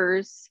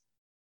occurs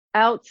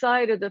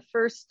outside of the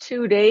first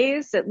 2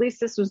 days, at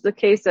least this was the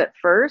case at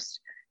first,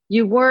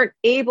 you weren't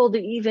able to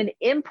even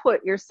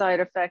input your side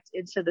effect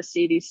into the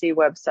CDC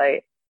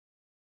website.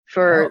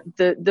 For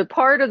the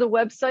part of the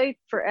website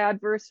for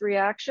adverse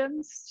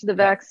reactions to the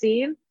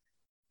vaccine,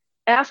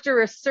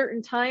 after a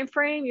certain time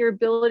frame, your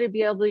ability to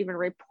be able to even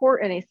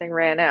report anything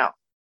ran out.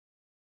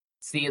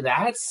 See,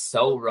 that's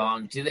so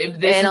wrong. This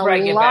And is a where I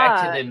get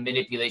back to lot, the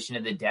manipulation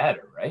of the data,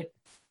 right?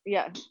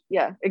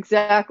 yeah,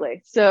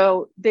 exactly.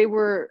 So they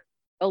were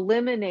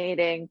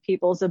eliminating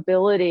people's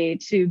ability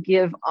to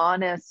give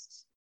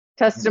honest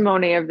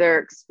testimony of their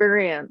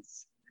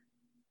experience,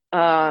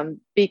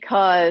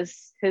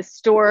 because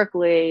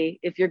historically,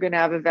 if you're going to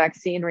have a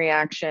vaccine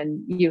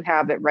reaction, you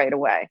have it right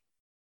away.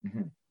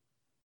 Mm-hmm.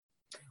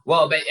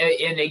 Well, but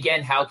and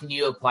again, how can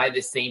you apply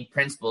the same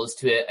principles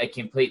to a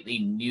completely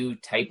new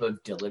type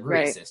of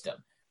delivery system,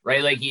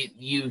 right? Like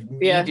you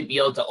need to be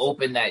able to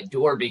open that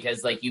door,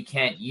 because like you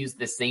can't use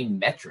the same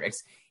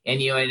metrics. And,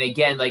 and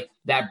again, like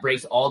that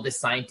breaks all the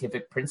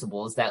scientific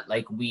principles that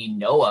like we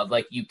know of.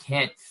 Like you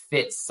can't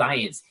fit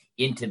science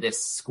into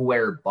this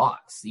square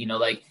box,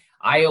 like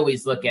I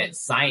always look at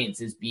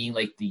science as being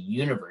like the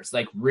universe.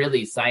 Like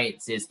really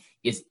science is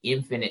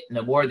infinite. And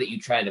the more that you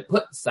try to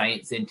put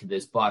science into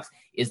this box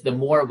is the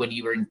more when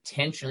you are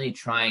intentionally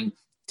trying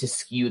to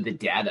skew the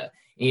data.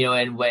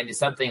 And when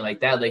something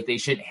like that, like they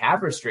shouldn't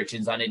have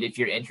restrictions on it. If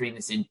you're entering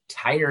this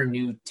entire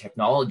new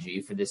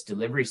technology for this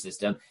delivery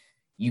system,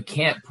 you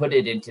can't put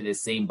it into the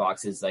same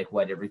box as like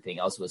what everything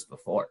else was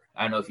before.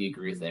 I don't know if you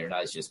agree with that or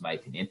not. It's just my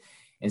opinion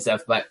and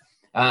stuff. But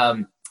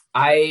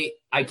I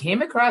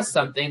came across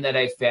something that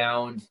I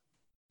found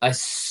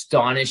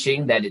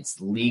astonishing, that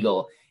it's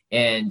legal.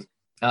 And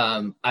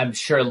I'm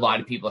sure a lot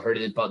of people heard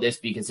about this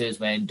because it was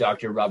when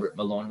Dr. Robert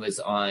Malone was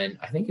on,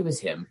 I think it was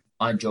him,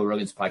 on Joe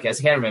Rogan's podcast.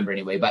 I can't remember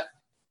anyway, but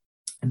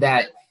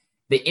that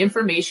the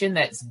information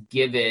that's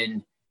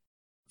given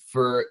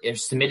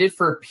is submitted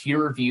for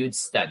peer-reviewed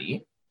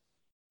study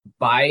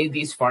by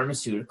these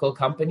pharmaceutical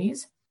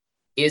companies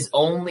is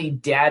only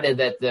data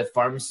that the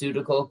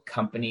pharmaceutical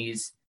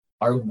companies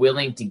are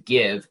willing to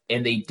give,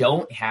 and they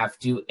don't have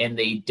to, and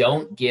they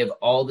don't give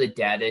all the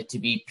data to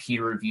be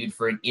peer reviewed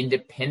for an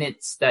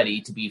independent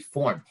study to be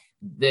formed.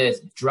 The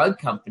drug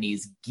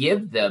companies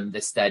give them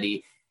the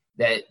study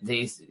that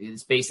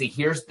it's basically,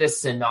 here's the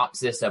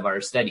synopsis of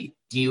our study.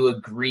 Do you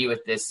agree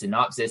with this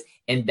synopsis?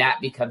 And that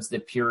becomes the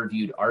peer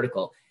reviewed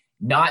article.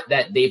 Not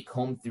that they've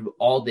combed through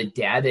all the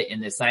data in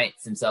the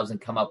science themselves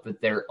and come up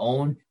with their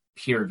own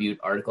peer reviewed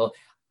article.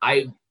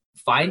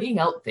 Finding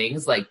out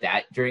things like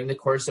that during the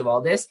course of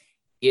all this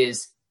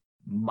is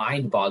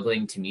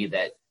mind-boggling to me,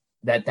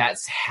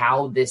 that's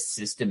how this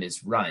system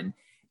is run.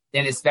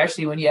 And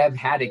especially when you have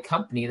had a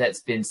company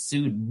that's been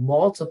sued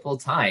multiple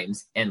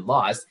times and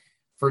lost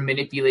for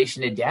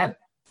manipulation of data.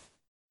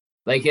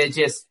 Like, it's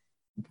just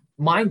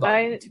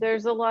mind-boggling.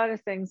 There's a lot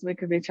of things we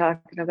could be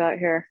talking about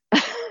here.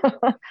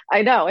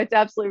 I know, it's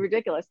absolutely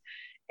ridiculous.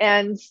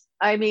 And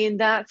I mean,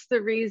 that's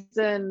the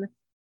reason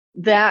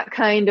that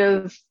kind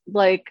of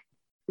like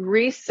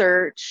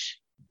research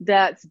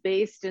that's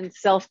based in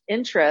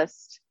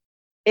self-interest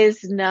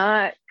is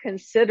not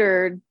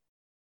considered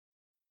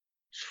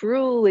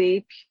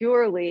truly,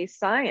 purely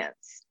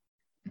science,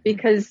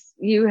 because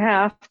you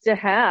have to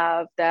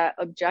have that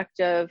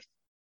objective,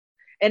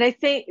 and I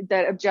think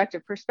that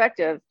objective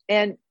perspective.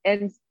 And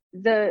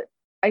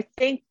I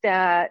think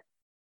that,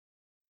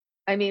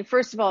 I mean,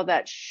 first of all,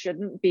 that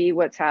shouldn't be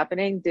what's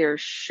happening. There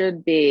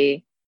should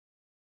be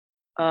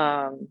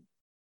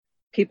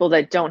people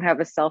that don't have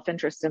a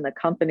self-interest in the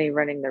company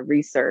running the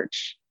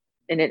research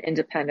in an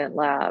independent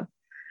lab.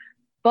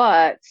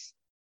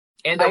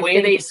 And the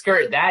way they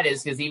skirt that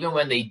is because even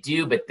when they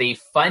do, but they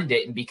fund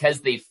it, and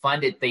because they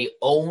fund it, they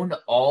own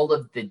all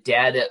of the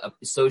data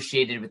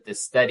associated with the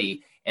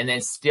study, and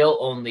then still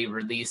only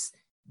release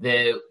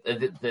the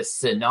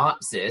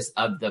synopsis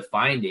of the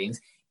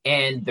findings,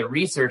 and the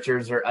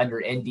researchers are under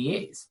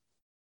NDAs.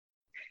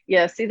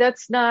 Yeah, see,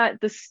 that's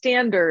not the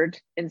standard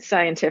in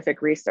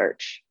scientific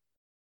research.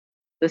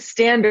 The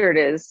standard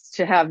is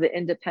to have the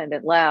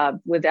independent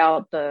lab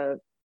without the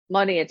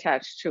money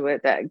attached to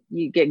it, that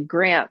you get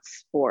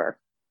grants for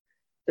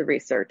the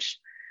research.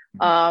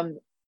 Mm-hmm.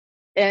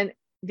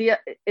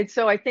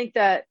 So I think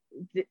that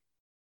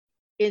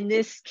in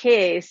this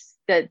case,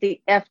 that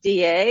the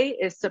FDA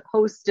is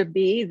supposed to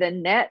be the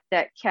net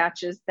that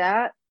catches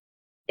that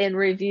and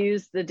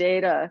reviews the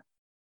data,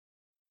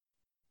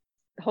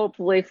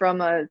 hopefully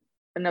from an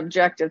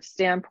objective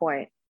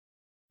standpoint,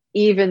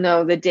 even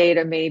though the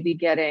data may be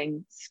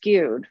getting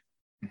skewed.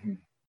 Mm-hmm.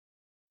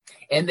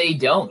 And they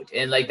don't.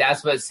 And like,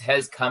 that's what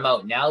has come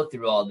out now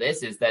through all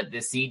this, is that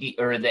the CD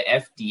or the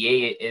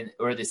FDA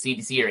or the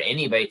CDC or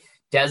anybody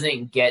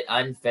doesn't get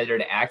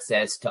unfettered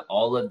access to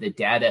all of the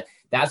data.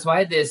 That's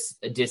why this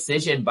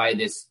decision by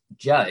this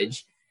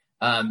judge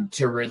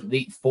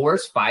to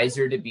force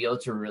Pfizer to be able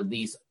to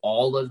release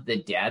all of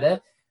the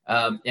data.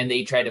 And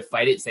they tried to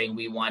fight it, saying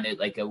we wanted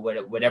like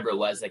whatever it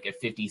was, like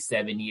a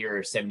 57-year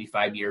or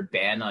 75-year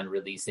ban on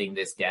releasing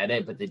this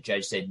data. But the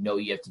judge said, no,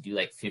 you have to do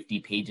like 50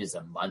 pages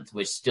a month,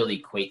 which still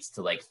equates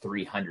to like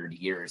 300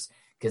 years,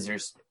 because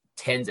there's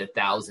tens of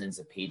thousands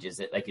of pages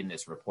that, like in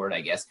this report,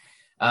 I guess.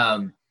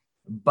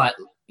 But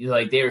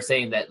like they were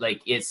saying that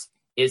like it's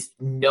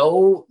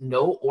no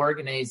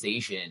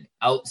organization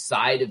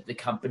outside of the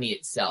company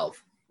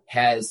itself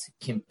has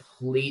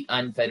complete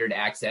unfettered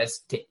access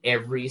to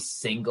every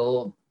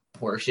single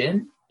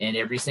portion in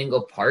every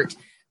single part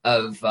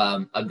of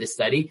the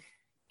study.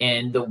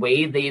 And the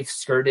way they've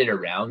skirted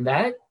around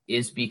that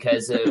is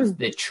because of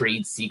the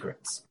trade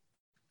secrets.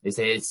 They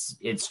say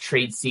it's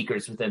trade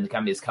secrets within the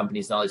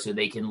company's knowledge, so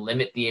they can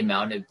limit the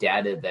amount of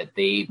data that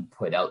they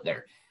put out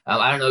there.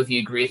 I don't know if you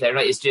agree with that or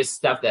not. It's just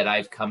stuff that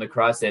I've come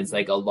across. And it's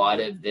like a lot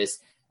of this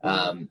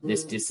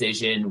this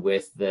decision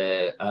with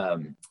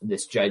the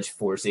this judge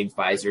forcing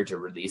Pfizer to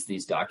release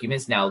these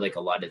documents. Now, like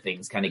a lot of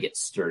things kind of get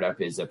stirred up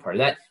as a part of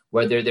that.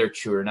 Whether they're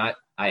true or not,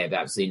 I have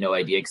absolutely no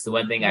idea. Because the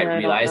one thing I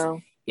realized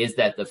is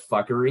that the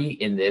fuckery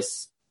in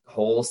this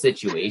whole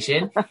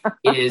situation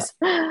is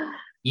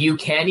you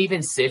can't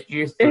even sift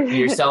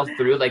yourself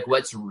through like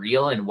what's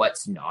real and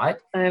what's not,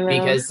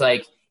 because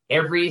like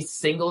every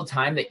single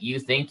time that you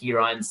think you're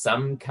on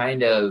some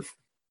kind of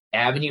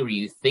avenue where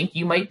you think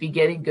you might be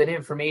getting good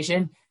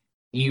information,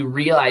 you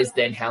realize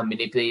then how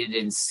manipulated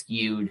and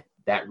skewed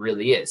that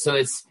really is. So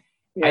it's,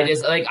 I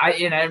just like, I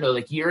don't know,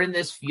 like you're in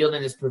this field,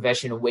 in this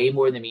profession way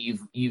more than me.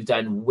 You've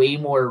done way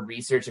more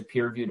research of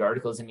peer-reviewed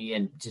articles than me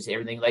and just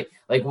everything. Like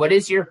what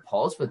is your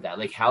pulse with that?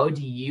 Like, how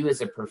do you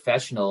as a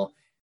professional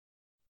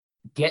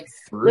get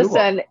through?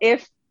 Listen,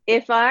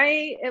 if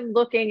I am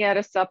looking at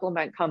a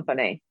supplement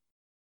company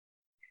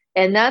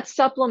and that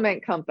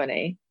supplement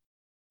company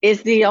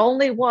is the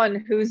only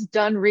one who's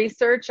done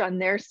research on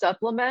their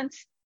supplement,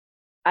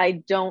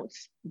 I don't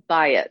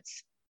buy it.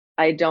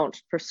 I don't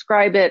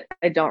prescribe it.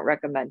 I don't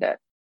recommend it.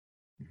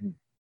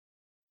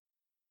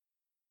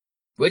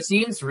 Which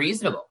seems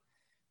reasonable,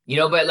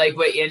 but like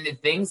in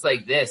things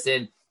like this,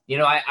 and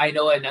I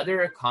know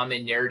another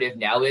common narrative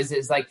now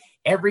is like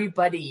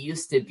everybody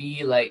used to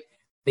be like,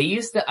 they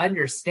used to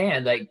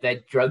understand like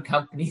that drug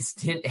companies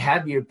didn't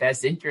have your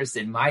best interest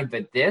in mind,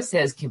 but this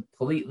has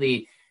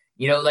completely,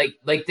 like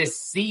the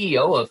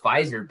CEO of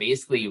Pfizer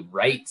basically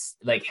writes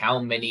like how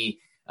many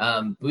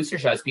booster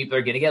shots people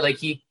are going to get. Like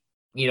he,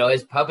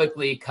 has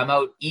publicly come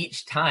out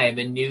each time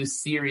a new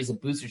series of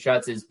booster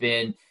shots has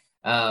been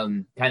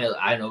kind of,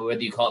 I don't know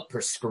whether you call it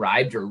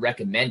prescribed or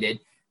recommended.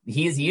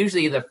 He's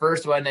usually the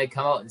first one to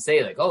come out and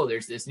say like, oh,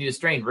 there's this new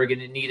strain, we're going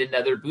to need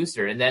another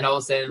booster. And then all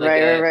of a sudden,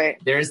 like,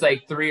 there's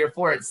like 3 or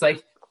 4. It's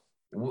like,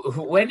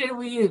 when did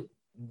we,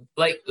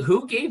 like,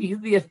 who gave you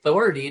the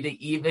authority to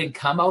even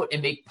come out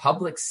and make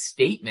public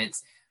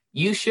statements?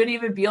 You shouldn't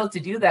even be able to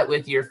do that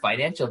with your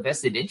financial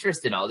vested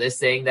interest in all this,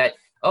 saying that,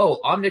 oh,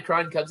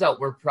 Omicron comes out,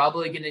 we're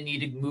probably going to need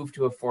to move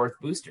to a 4th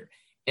booster.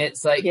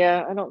 It's like,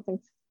 yeah, I don't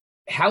think so.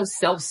 How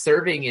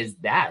self-serving is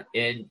that?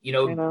 And,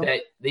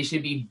 that they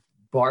should be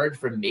barred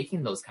from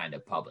making those kind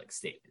of public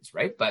statements,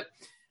 right? But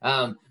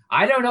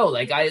I don't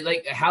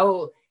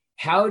know,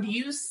 how do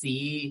you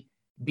see,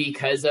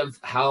 because of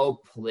how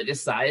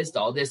politicized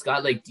all this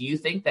got, like, do you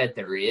think that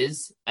there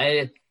is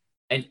an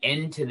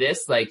end to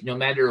this? Like, no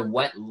matter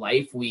what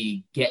life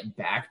we get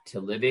back to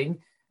living,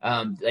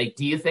 like,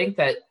 do you think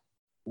that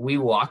we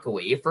walk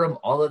away from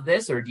all of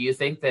this, or do you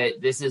think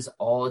that this is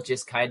all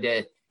just kind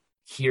of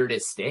here to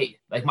stay?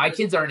 Like, my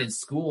kids aren't in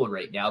school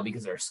right now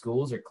because our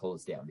schools are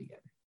closed down again.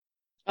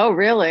 Oh,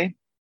 really?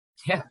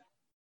 Yeah.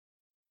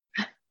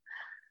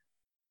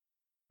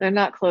 They're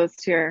not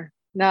closed here.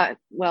 Not,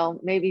 well,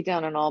 maybe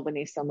down in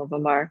Albany, some of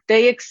them are.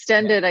 They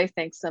extended, I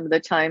think, some of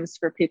the times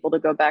for people to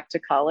go back to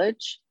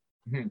college.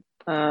 Mm-hmm.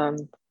 I'm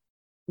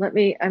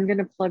going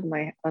to plug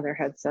my other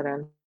headset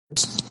in.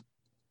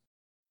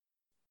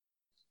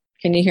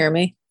 Can you hear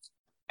me?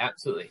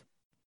 Absolutely.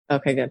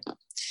 Okay, good.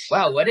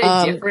 Wow, what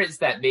a difference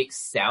that makes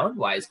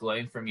sound-wise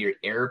going from your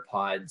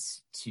AirPods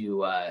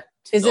to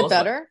is it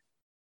better?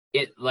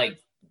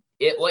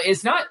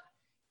 It's not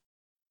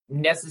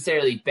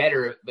necessarily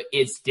better, but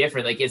it's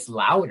different. Like, it's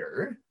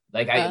louder.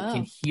 Like, I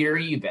can hear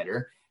you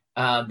better.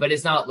 But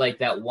it's not like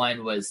that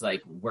one was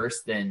like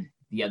worse than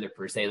the other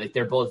per se. Like,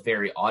 they're both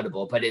very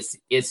audible, but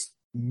it's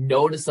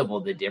noticeable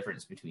the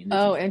difference between them.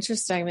 Oh,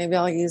 interesting. Maybe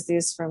I'll use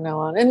these from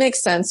now on. It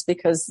makes sense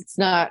because it's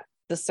not,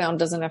 the sound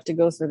doesn't have to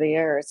go through the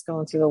air. It's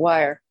going through the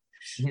wire.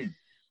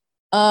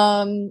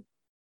 Mm-hmm.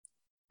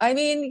 I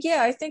mean,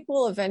 yeah, I think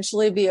we'll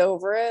eventually be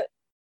over it.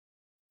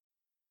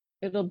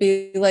 It'll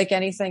be like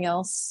anything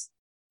else,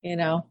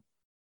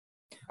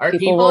 Are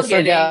people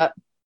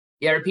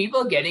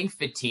getting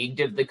fatigued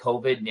of the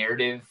COVID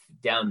narrative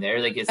down there?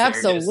 Like,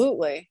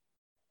 absolutely.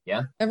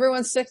 Yeah.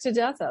 Everyone's sick to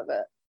death of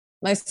it.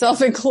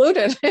 Myself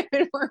included.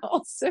 We're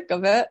all sick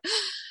of it.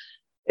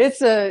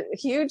 It's a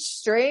huge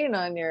strain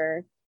on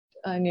your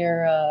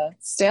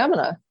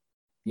stamina.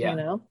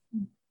 Yeah.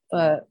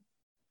 But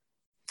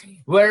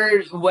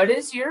what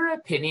is your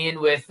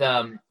opinion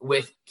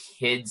with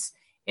kids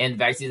and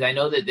vaccines? I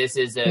know that this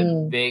is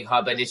a big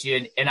hot button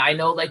issue, and I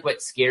know like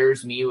what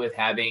scares me with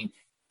having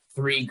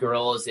 3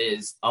 girls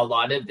is a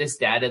lot of this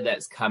data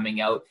that's coming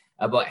out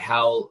about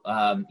how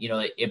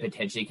it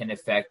potentially can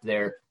affect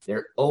their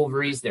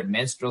ovaries, their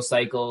menstrual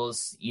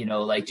cycles,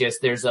 like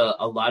just there's a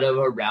lot of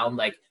around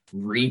like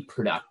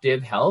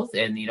reproductive health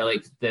and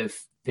like the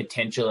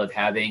potential of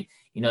having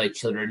like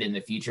children in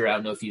the future. I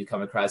don't know if you've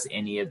come across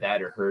any of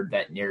that or heard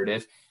that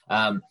narrative.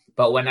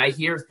 But when I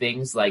hear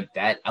things like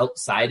that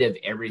outside of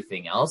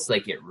everything else,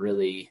 like it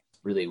really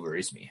really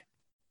worries me.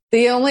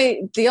 The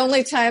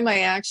only time I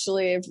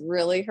actually have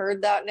really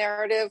heard that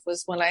narrative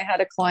was when I had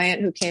a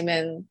client who came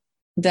in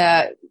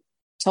that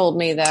told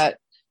me that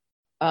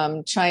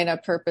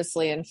China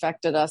purposely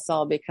infected us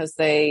all because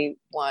they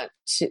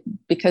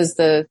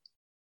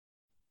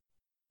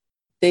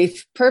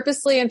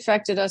purposely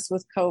infected us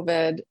with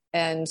COVID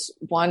and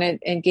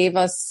gave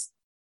us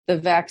the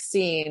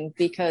vaccine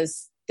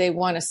because they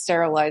want to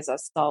sterilize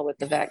us all with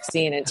the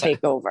vaccine and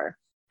take over.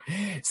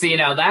 See,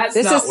 now this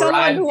is someone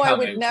I'm who I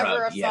would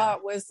never have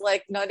thought was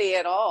like nutty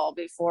at all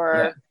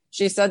before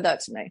she said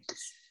that to me.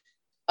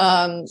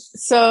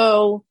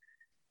 So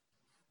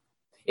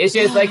it's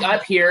just like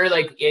up here,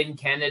 like in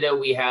Canada,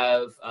 we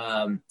have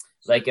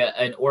like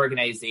an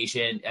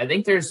organization. I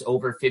think there's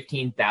over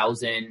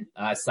 15,000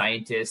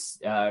 scientists,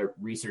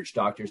 research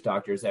doctors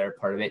that are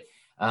part of it.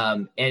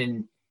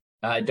 And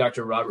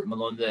Dr. Robert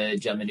Malone, the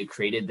gentleman who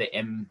created the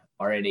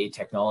mRNA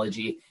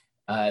technology,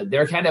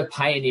 they're kind of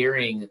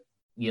pioneering,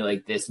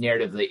 like this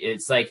narrative.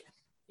 It's like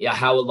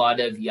how a lot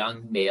of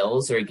young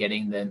males are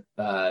getting the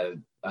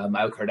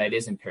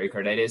myocarditis and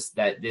pericarditis,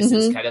 that this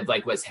is kind of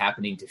like what's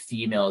happening to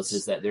females,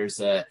 is that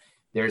there's a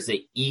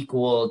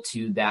equal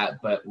to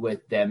that, but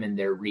with them and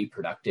their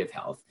reproductive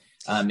health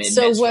and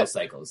menstrual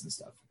cycles and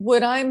stuff.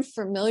 What I'm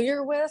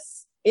familiar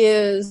with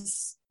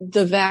is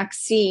the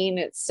vaccine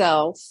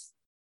itself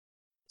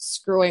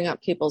screwing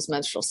up people's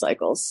menstrual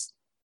cycles.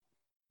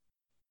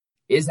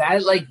 Is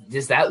that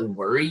does that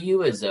worry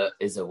you as a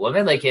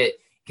woman?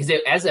 Because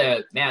as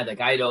a man,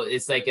 I don't,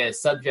 it's like a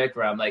subject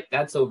where I'm like,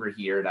 that's over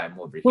here and I'm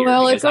over here.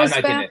 Well, it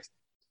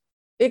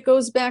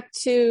goes back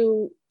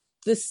to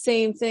the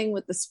same thing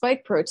with the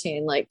spike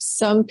protein. Like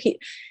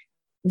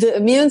the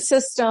immune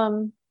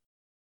system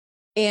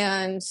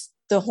and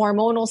the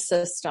hormonal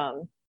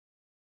system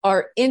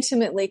are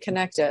intimately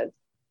connected,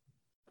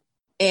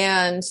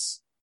 and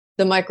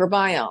the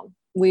microbiome.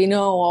 We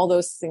know all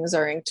those things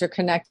are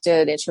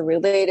interconnected,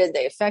 interrelated,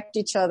 they affect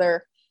each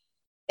other.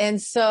 And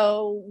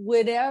so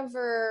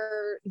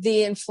whatever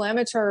the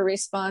inflammatory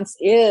response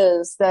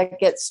is that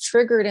gets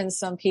triggered in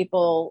some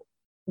people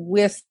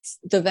with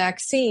the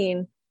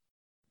vaccine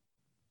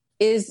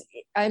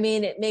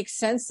it makes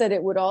sense that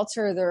it would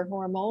alter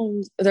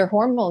their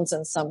hormones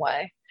in some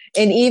way.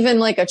 And even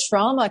like a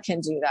trauma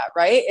can do that,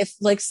 right?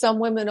 If some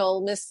women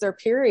will miss their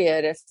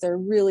period if they're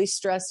really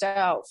stressed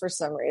out for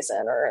some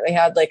reason, or they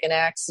had like an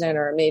accident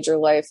or a major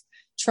life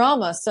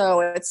trauma. So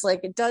it's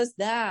like it does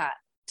that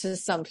to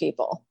some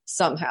people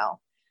somehow.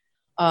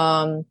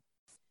 The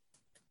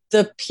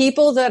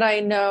people that I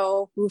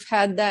know who've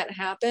had that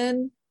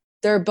happen,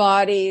 their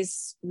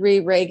bodies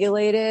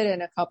re-regulated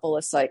in a couple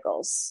of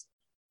cycles.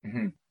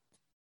 Mm-hmm.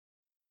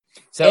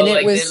 So, and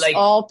it was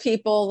all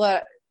people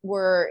that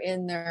were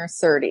in their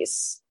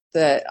 30s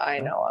that I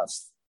know of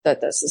that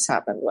this has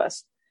happened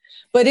with.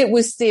 But it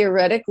was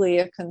theoretically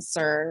a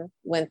concern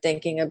when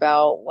thinking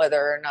about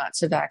whether or not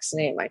to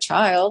vaccinate my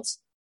child.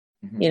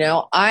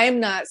 Mm-hmm.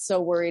 I'm not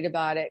so worried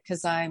about it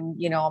because I'm,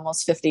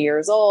 almost 50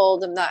 years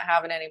old. I'm not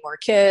having any more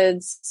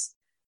kids.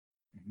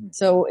 Mm-hmm.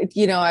 So,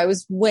 I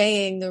was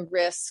weighing the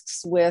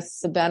risks with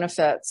the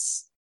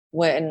benefits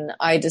when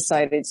I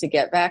decided to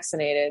get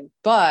vaccinated.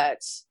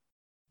 But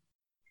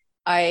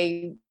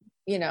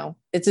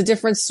it's a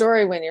different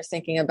story when you're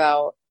thinking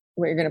about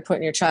what you're going to put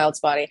in your child's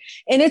body.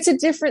 And it's a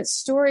different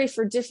story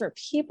for different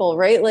people,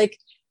 right? Like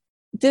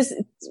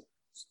the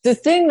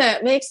thing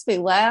that makes me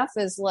laugh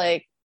is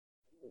like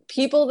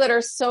people that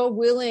are so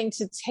willing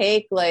to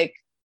take like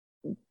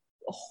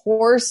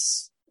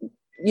horse,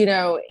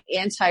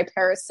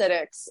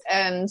 anti-parasitics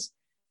and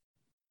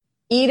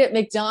eat at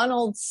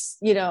McDonald's,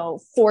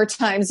 4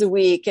 times a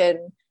week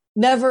and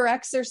never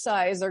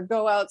exercise or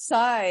go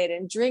outside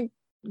and drink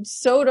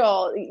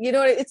soda.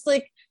 It's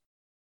like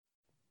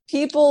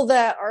people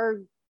that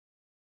are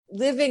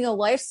living a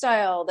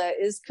lifestyle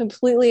that is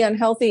completely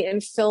unhealthy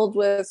and filled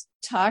with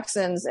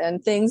toxins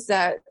and things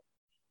that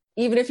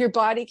even if your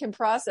body can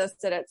process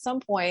it at some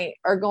point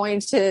are going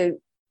to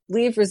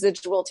leave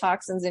residual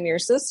toxins in your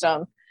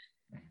system,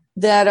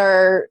 that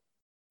are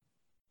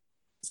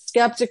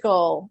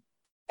skeptical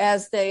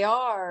as they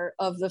are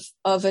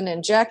of an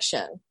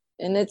injection.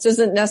 And it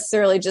doesn't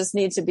necessarily just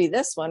need to be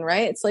this one,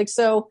 right? It's like,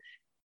 so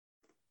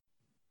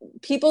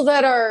people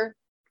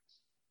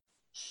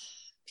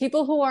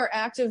who are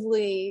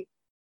actively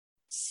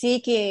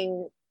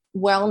seeking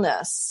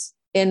wellness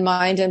in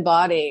mind and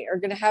body are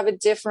going to have a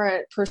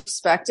different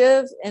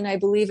perspective, and I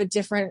believe a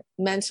different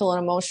mental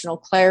and emotional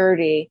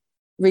clarity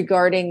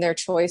regarding their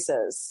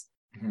choices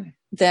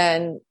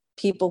than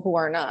people who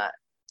are not.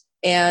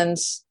 And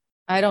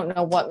I don't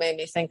know what made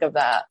me think of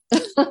that.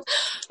 But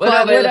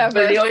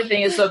the only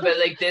thing is, but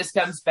this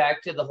comes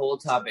back to the whole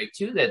topic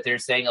too, that they're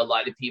saying a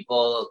lot of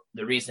people,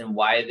 the reason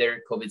why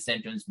their COVID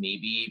symptoms may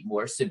be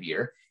more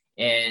severe,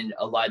 and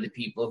a lot of the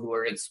people who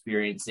are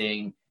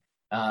experiencing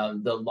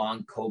the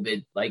long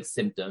COVID-like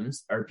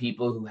symptoms are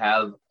people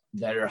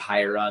that are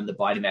higher on the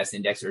body mass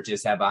index or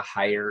just have a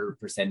higher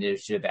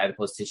percentage of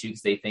adipose tissue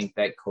because they think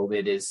that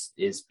COVID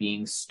is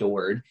being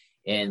stored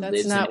and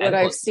that's not what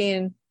I've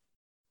seen.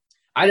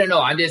 I don't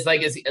know. I'm just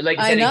like, like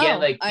I said again,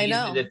 like these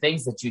are the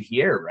things that you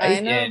hear,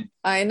 right?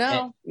 I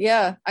know.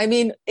 Yeah. I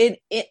mean, and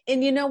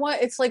you know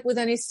what? It's like with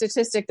any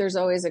statistic, there's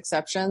always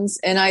exceptions.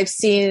 And I've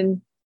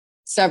seen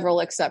several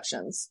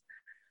exceptions,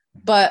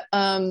 but,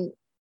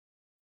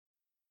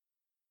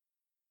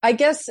 I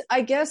guess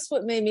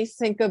what made me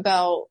think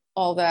about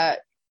all that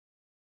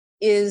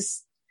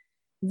is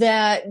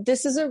that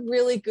this is a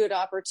really good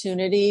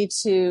opportunity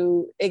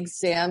to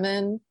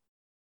examine,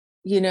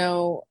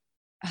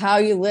 how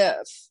you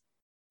live,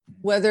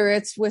 whether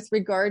it's with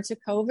regard to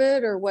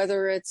COVID or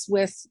whether it's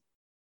with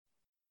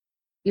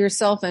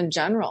yourself in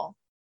general.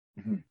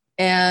 Mm-hmm.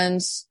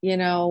 And,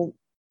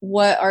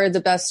 what are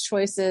the best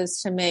choices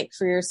to make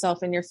for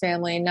yourself and your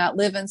family, and not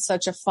live in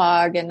such a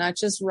fog and not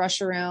just rush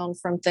around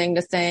from thing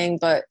to thing,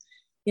 but,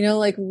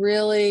 like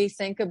really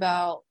think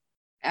about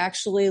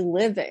actually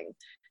living.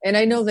 And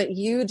I know that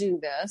you do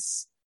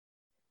this,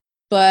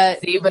 but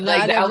not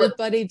like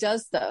everybody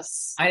does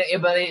this. But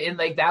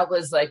that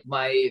was like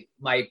my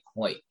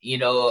point,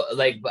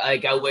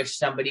 like I wish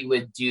somebody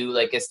would do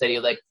like a study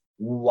of like,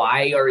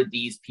 why are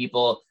these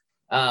people,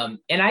 and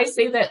I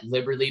say that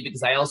liberally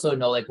because I also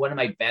know like one of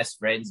my best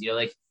friends,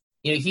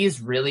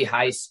 he's really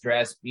high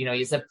stress,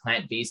 he's a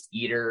plant-based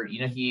eater,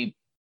 he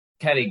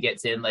kind of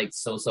gets in like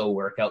so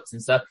workouts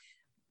and stuff.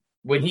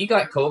 When he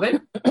got COVID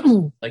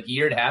like a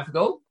year and a half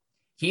ago,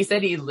 he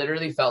said he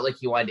literally felt like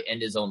he wanted to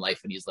end his own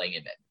life when he was laying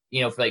in bed,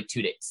 for like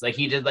 2 days. Like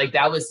he did, like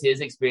that was his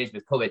experience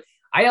with COVID.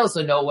 I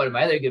also know one of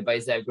my other good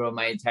buddies that I've grown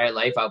my entire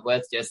life up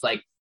with, just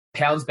like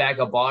pounds back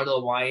a bottle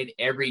of wine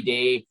every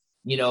day,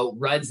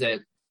 runs a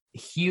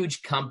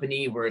huge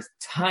company worth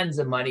tons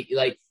of money.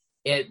 Like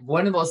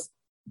one of the most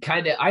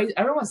kind of, I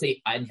don't want to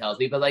say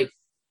unhealthy, but like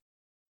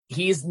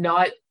he's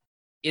not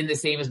in the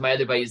same as my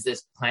other buddies,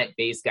 this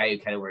plant-based guy who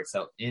kind of works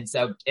out. And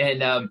so,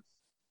 and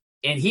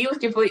he was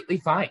completely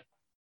fine.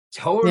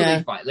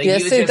 Totally fine. Like he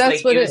was just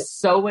like, it was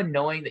so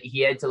annoying that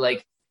he had to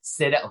like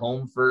sit at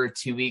home for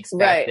 2 weeks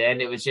back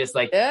then. It was just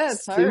like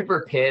super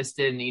hard. Pissed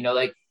and,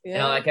 like, and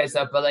all that kind of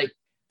stuff. But like,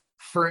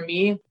 for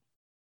me,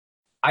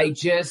 I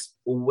just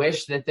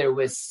wish that there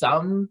was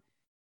some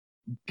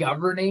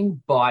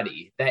governing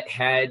body that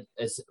had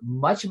as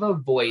much of a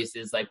voice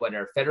as like what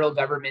our federal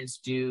governments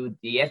do,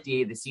 the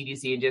FDA, the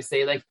CDC, and just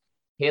say like,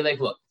 hey, like,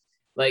 look,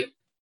 like,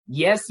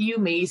 yes, you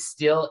may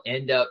still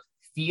end up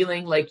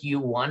feeling like you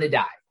want to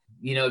die,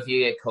 if you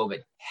get COVID.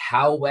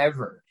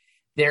 However,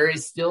 there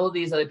is still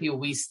these other people.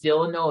 We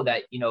still know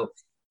that,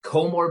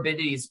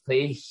 comorbidities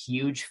play a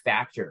huge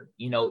factor,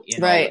 in all of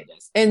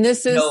this. And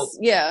this is,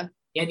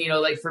 And,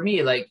 like for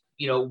me, like,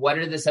 what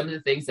are some of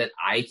the things that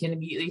I can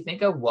immediately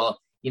think of? Well,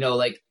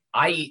 like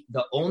I eat,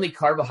 the only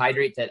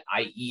carbohydrate that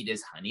I eat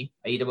is honey.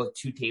 I eat about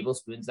 2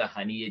 tablespoons of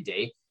honey a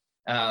day.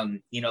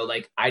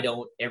 Like I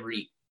don't ever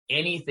eat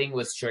anything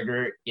with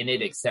sugar in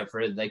it except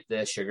for like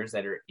the sugars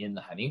that are in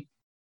the honey.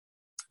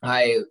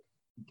 I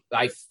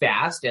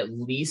fast at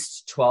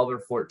least 12 or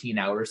 14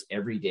 hours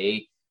every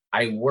day.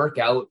 I work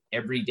out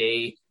every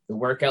day. The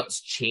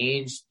workouts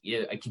change.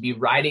 I could be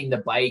riding the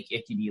bike.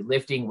 It could be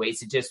lifting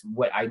weights. It's just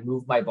what I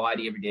move my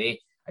body every day.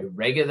 I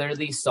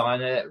regularly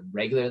sauna,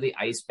 regularly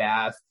ice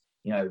bath,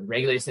 I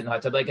regularly sit in the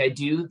hot tub. Like I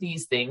do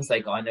these things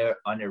like on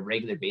a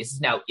regular basis.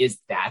 Now, is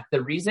that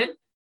the reason?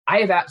 I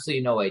have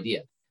absolutely no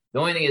idea. The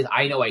only thing is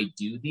I know I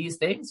do these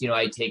things.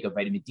 I take a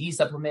vitamin D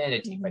supplement. I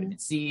take vitamin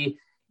C,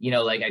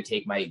 like I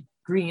take my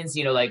greens,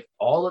 like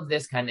all of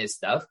this kind of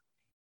stuff.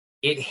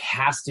 It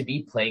has to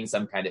be playing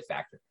some kind of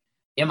factor.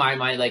 In my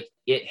mind, like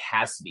it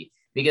has to be,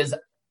 because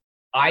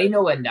I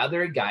know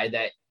another guy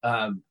that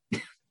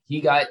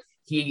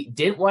he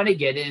didn't want to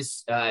get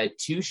his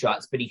 2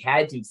 shots, but he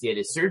had to because he had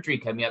his surgery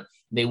coming up.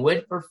 They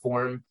would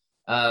perform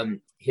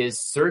his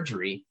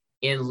surgery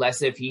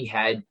unless if he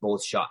had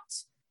both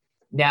shots.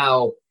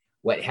 Now,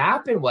 what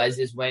happened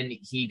is when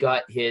he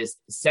got his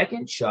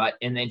second shot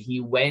and then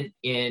he went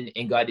in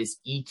and got his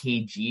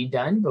EKG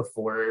done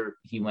before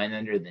he went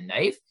under the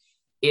knife,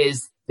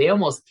 is they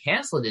almost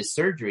canceled his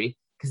surgery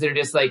because they're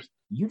just like,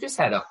 you just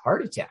had a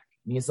heart attack.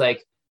 And he's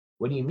like,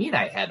 what do you mean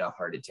I had a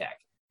heart attack?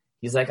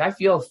 He's like, I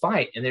feel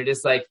fine. And they're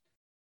just like,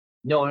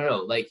 no.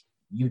 Like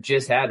you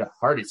just had a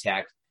heart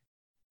attack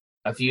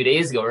a few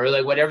days ago, or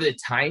like whatever the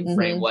time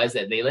frame was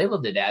that they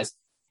labeled it as.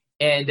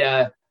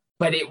 And,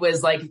 but it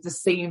was like at the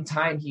same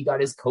time he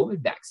got his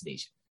COVID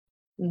vaccination.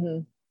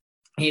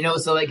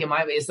 So like in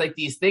my, it's like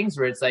these things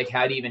where it's like,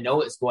 how do you even know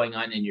what's going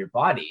on in your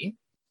body?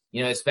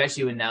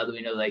 Especially when now that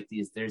we know like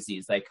there's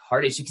these like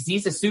heart issues, because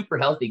he's a super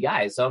healthy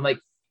guy. So I'm like,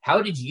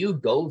 how did you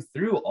go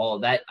through all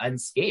that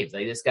unscathed?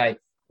 Like this guy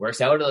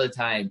works out all the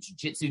time,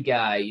 jiu-jitsu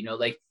guy,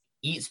 like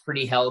eats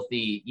pretty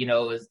healthy,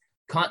 is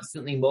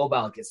constantly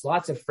mobile, gets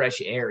lots of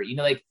fresh air,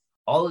 like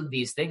all of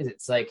these things.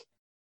 It's like,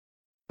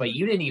 but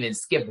you didn't even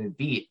skip a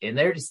beat and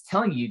they're just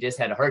telling you just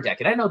had a heart attack.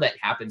 And I know that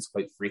happens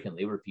quite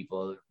frequently where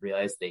people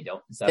realize they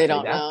don't. They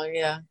don't know.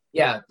 Yeah.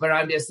 Yeah. But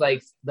I'm just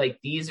like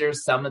these are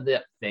some of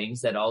the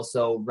things that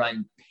also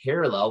run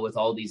parallel with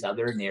all these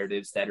other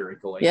narratives that are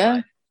going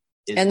on.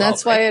 And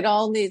that's why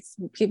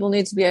people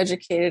need to be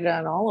educated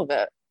on all of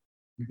it.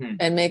 Mm-hmm.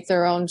 and make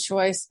their own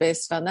choice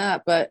based on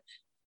that. But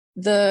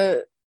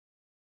the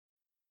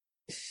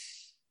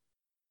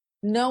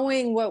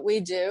knowing what we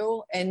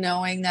do and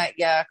knowing that,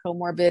 yeah,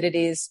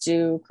 comorbidities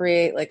do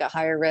create like a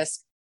higher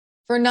risk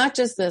for not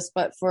just this,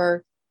 but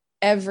for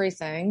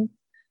everything.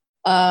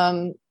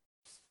 And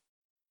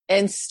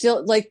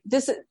still like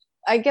this,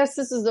 I guess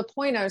this is the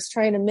point I was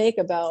trying to make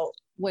about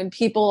when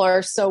people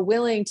are so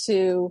willing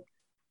to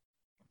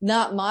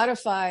not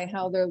modify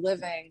how they're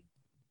living.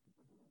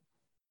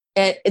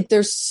 And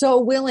they're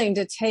so willing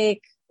to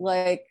take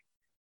like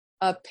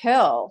a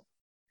pill,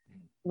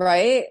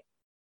 right?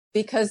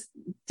 Because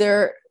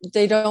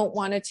they don't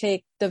want to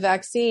take the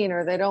vaccine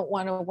or they don't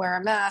want to wear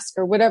a mask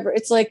or whatever.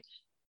 It's like,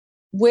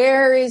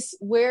 where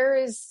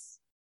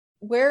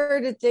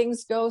did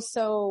things go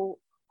so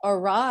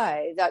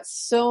awry that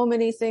so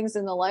many things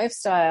in the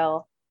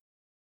lifestyle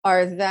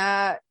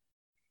are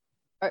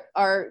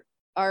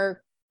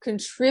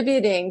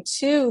contributing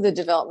to the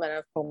development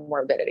of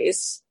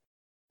comorbidities,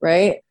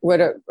 right?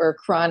 Or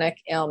chronic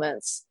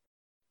ailments.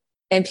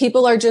 And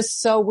people are just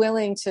so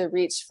willing to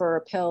reach for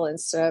a pill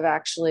instead of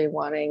actually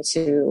wanting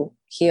to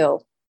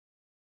heal.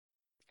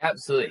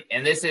 Absolutely.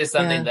 And this is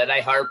something that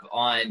I harp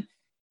on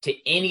to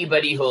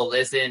anybody who will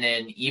listen,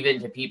 and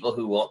even to people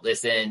who won't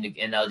listen.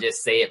 And I'll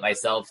just say it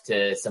myself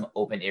to some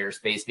open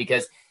airspace,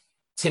 because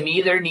to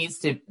me, there needs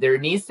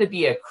to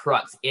be a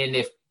crux. And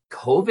if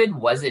COVID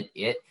wasn't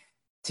it,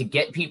 to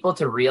get people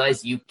to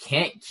realize you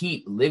can't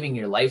keep living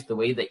your life the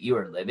way that you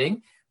are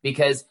living,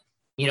 because,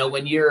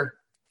 when you're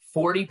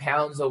 40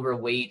 pounds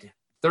overweight,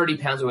 30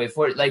 pounds overweight,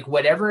 40, like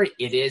whatever it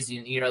is,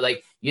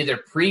 like either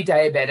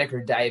pre-diabetic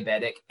or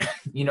diabetic,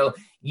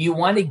 you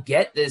want to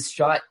get this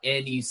shot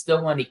and you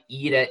still want to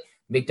eat at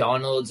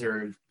McDonald's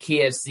or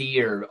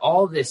KFC or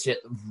all this shit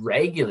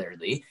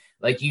regularly.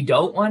 Like, you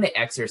don't want to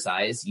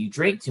exercise, you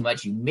drink too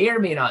much, you may or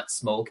may not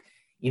smoke,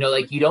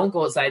 like you don't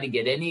go outside to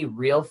get any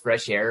real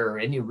fresh air or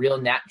any real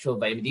natural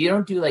vitamin. You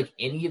don't do like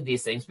any of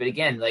these things. But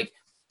again, like,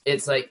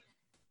 it's like,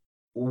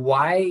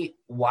 why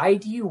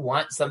do you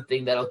want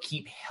something that'll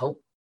keep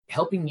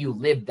helping you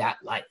live that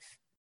life?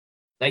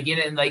 Like,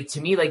 and like,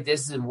 to me, like,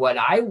 this is what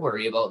I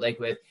worry about, like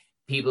with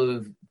people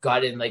who've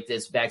gotten like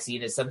this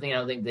vaccine, is something I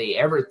don't think they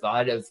ever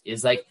thought of,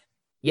 is like,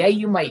 yeah,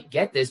 you might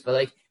get this, but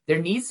like, there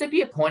needs to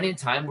be a point in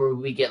time where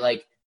we get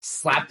like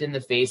slapped in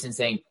the face and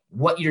saying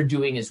what you're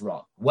doing is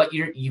wrong.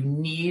 You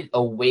need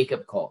a wake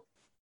up call.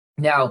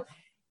 Now,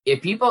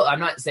 I'm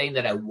not saying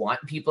that I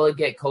want people to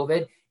get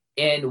COVID,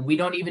 and we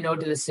don't even know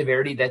to the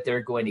severity that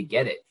they're going to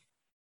get it.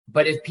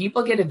 But if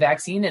people get a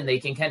vaccine and they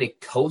can kind of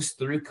coast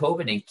through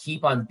COVID and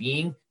keep on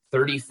being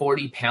 30,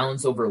 40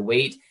 pounds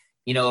overweight,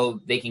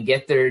 they can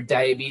get their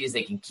diabetes,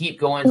 they can keep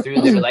going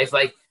through their life.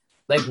 Like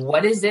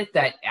what is it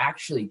that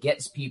actually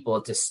gets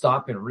people to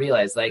stop and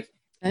realize, like,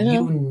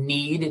 you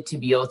need to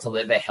be able to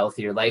live a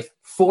healthier life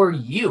for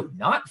you,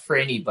 not for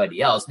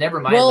anybody else. Never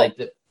mind.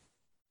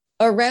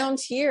 Around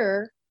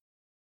here,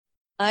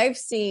 I've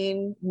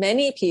seen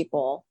many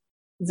people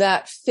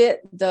that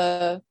fit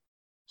the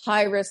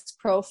high risk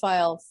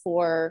profile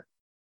for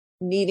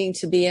needing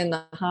to be in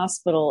the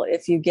hospital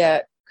if you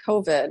get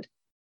COVID,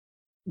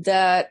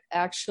 that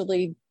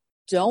actually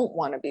don't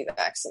want to be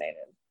vaccinated,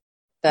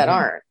 that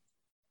aren't.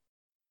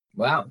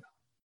 Wow.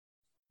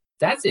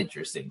 That's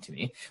interesting to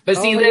me. But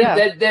see,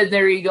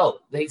 there you go.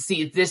 Like,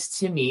 see, this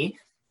to me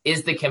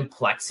is the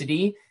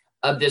complexity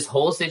of this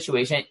whole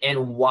situation,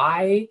 and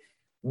why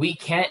we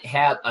can't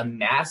have a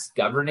mass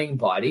governing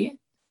body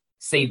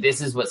say this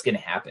is what's going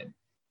to happen,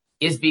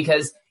 is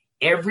because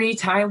every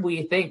time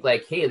we think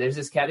like, hey, there's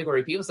this category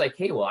of people, it's like,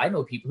 hey, well, I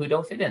know people who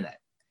don't fit in that.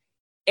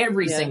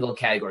 Every single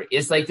category.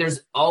 It's like there's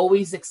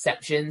always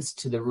exceptions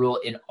to the rule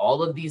in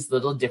all of these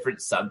little different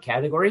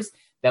subcategories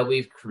that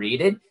we've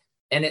created.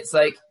 And it's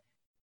like,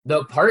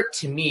 the part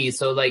to me,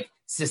 so like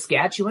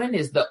Saskatchewan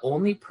is the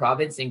only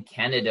province in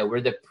Canada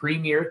where the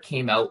premier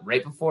came out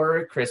right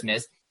before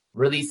Christmas,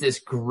 released this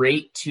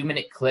great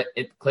 2-minute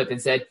clip and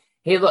said,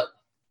 hey, look,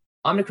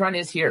 Omicron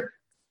is here.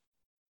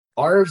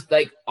 Our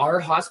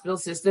hospital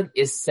system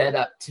is set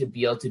up to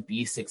be able to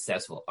be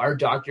successful. Our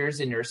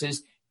doctors and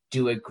nurses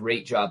do a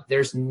great job.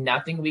 There's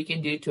nothing we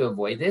can do to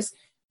avoid this.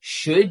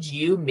 Should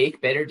you make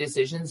better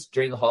decisions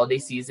during the holiday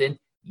season?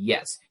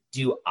 Yes.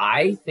 Do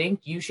I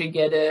think you should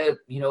get a,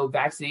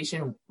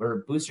 vaccination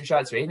or booster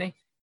shots or anything?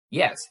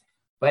 Yes.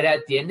 But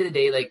at the end of the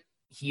day, like,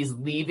 he's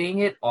leaving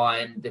it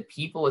on the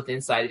people within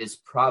inside of his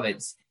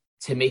province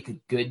to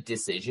make good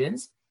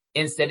decisions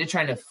instead of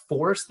trying to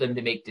force them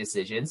to make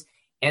decisions.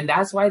 And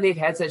that's why they've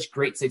had such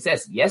great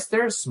success. Yes,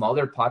 they're a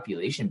smaller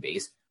population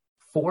base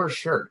for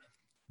sure.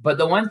 But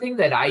the one thing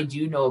that I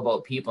do know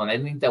about people, and I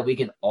think that we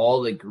can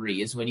all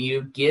agree, is when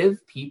you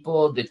give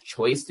people the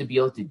choice to be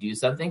able to do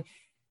something,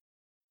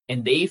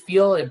 and they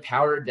feel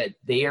empowered that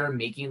they are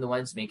the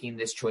ones making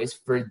this choice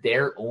for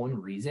their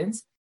own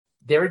reasons,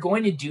 they're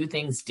going to do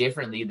things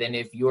differently than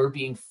if you're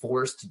being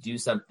forced to do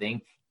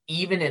something,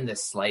 even in the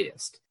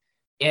slightest.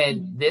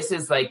 And this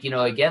is like,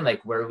 again,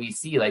 like where we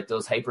see like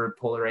those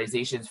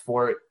hyperpolarizations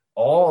for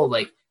all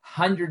like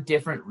 100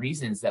 different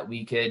reasons that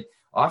we could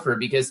offer.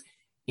 Because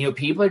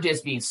People are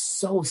just being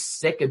so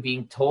sick of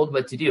being told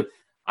what to do.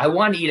 I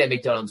want to eat at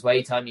McDonald's. Why are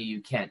you telling me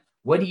you can't?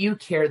 What do you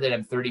care that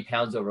I'm 30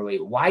 pounds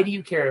overweight? Why do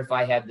you care if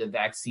I have the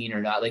vaccine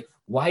or not? Like,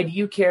 why do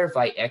you care if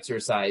I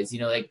exercise?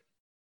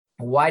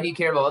 Why do you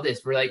care about all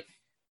this? We're like,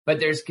 but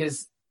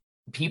because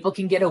people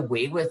can get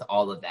away with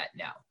all of that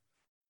now.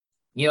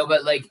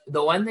 But like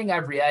the one thing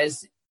I've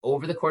realized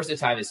over the course of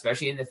time,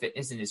 especially in the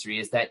fitness industry,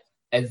 is that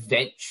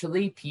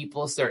eventually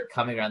people start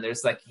coming around. They're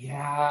just like,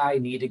 yeah, I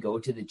need to go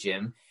to the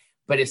gym.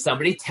 But if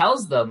somebody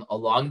tells them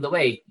along the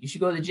way, you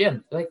should go to the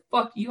gym, they're like,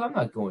 fuck you, I'm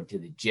not going to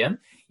the gym.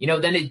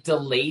 Then it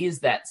delays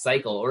that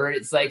cycle. Or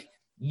it's like,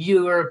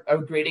 you are a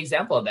great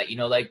example of that.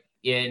 Like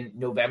in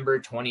November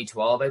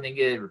 2012, I think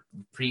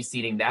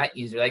preceding that,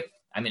 you're like,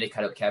 I'm going to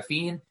cut out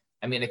caffeine.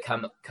 I'm going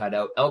to cut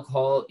out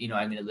alcohol. I'm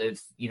going to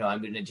live,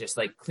 I'm going to just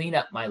like clean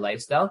up my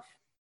lifestyle.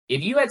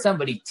 If you had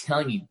somebody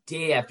telling you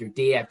day after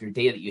day after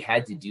day that you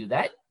had to do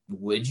that,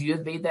 would you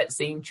have made that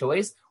same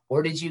choice?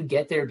 Or did you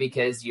get there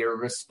because you're a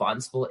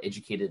responsible,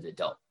 educated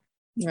adult?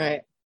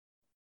 Right.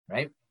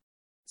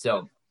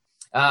 So,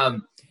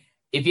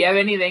 if you have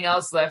anything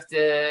else left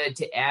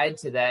to add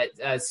to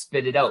that,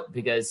 spit it out,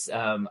 because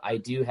I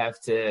do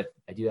have to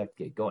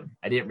get going.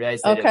 I didn't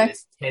realize that it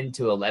was 10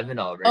 to 11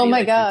 already. Oh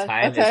my God. The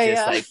time is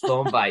just like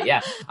flown by.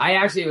 Yeah. I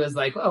actually was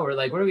like, oh, we're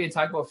like, what are we going to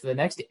talk about for the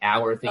next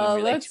hour thing? Oh,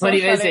 we're like that's 20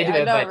 so minutes funny. into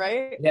it. I know, but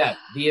right? Yeah.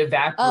 The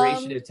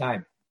evaporation of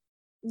time.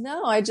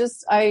 No, I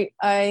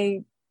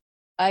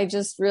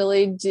just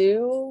really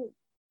do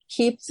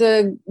keep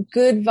the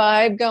good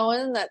vibe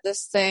going, that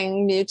this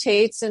thing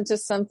mutates into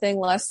something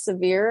less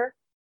severe.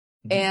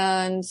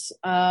 And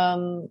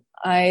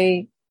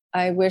I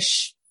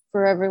wish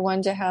for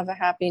everyone to have a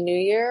happy new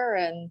year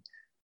and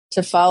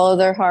to follow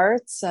their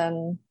hearts,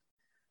 and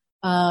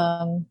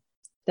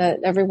that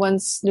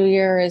everyone's new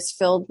year is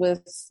filled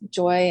with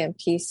joy and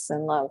peace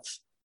and love.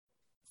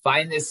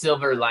 Find the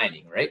silver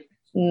lining, right?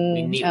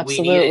 We need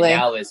it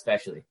now,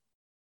 especially.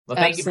 Well,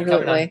 thank you for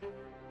coming on.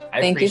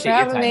 Thank you for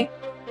having me.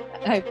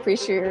 I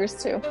appreciate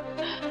yours too.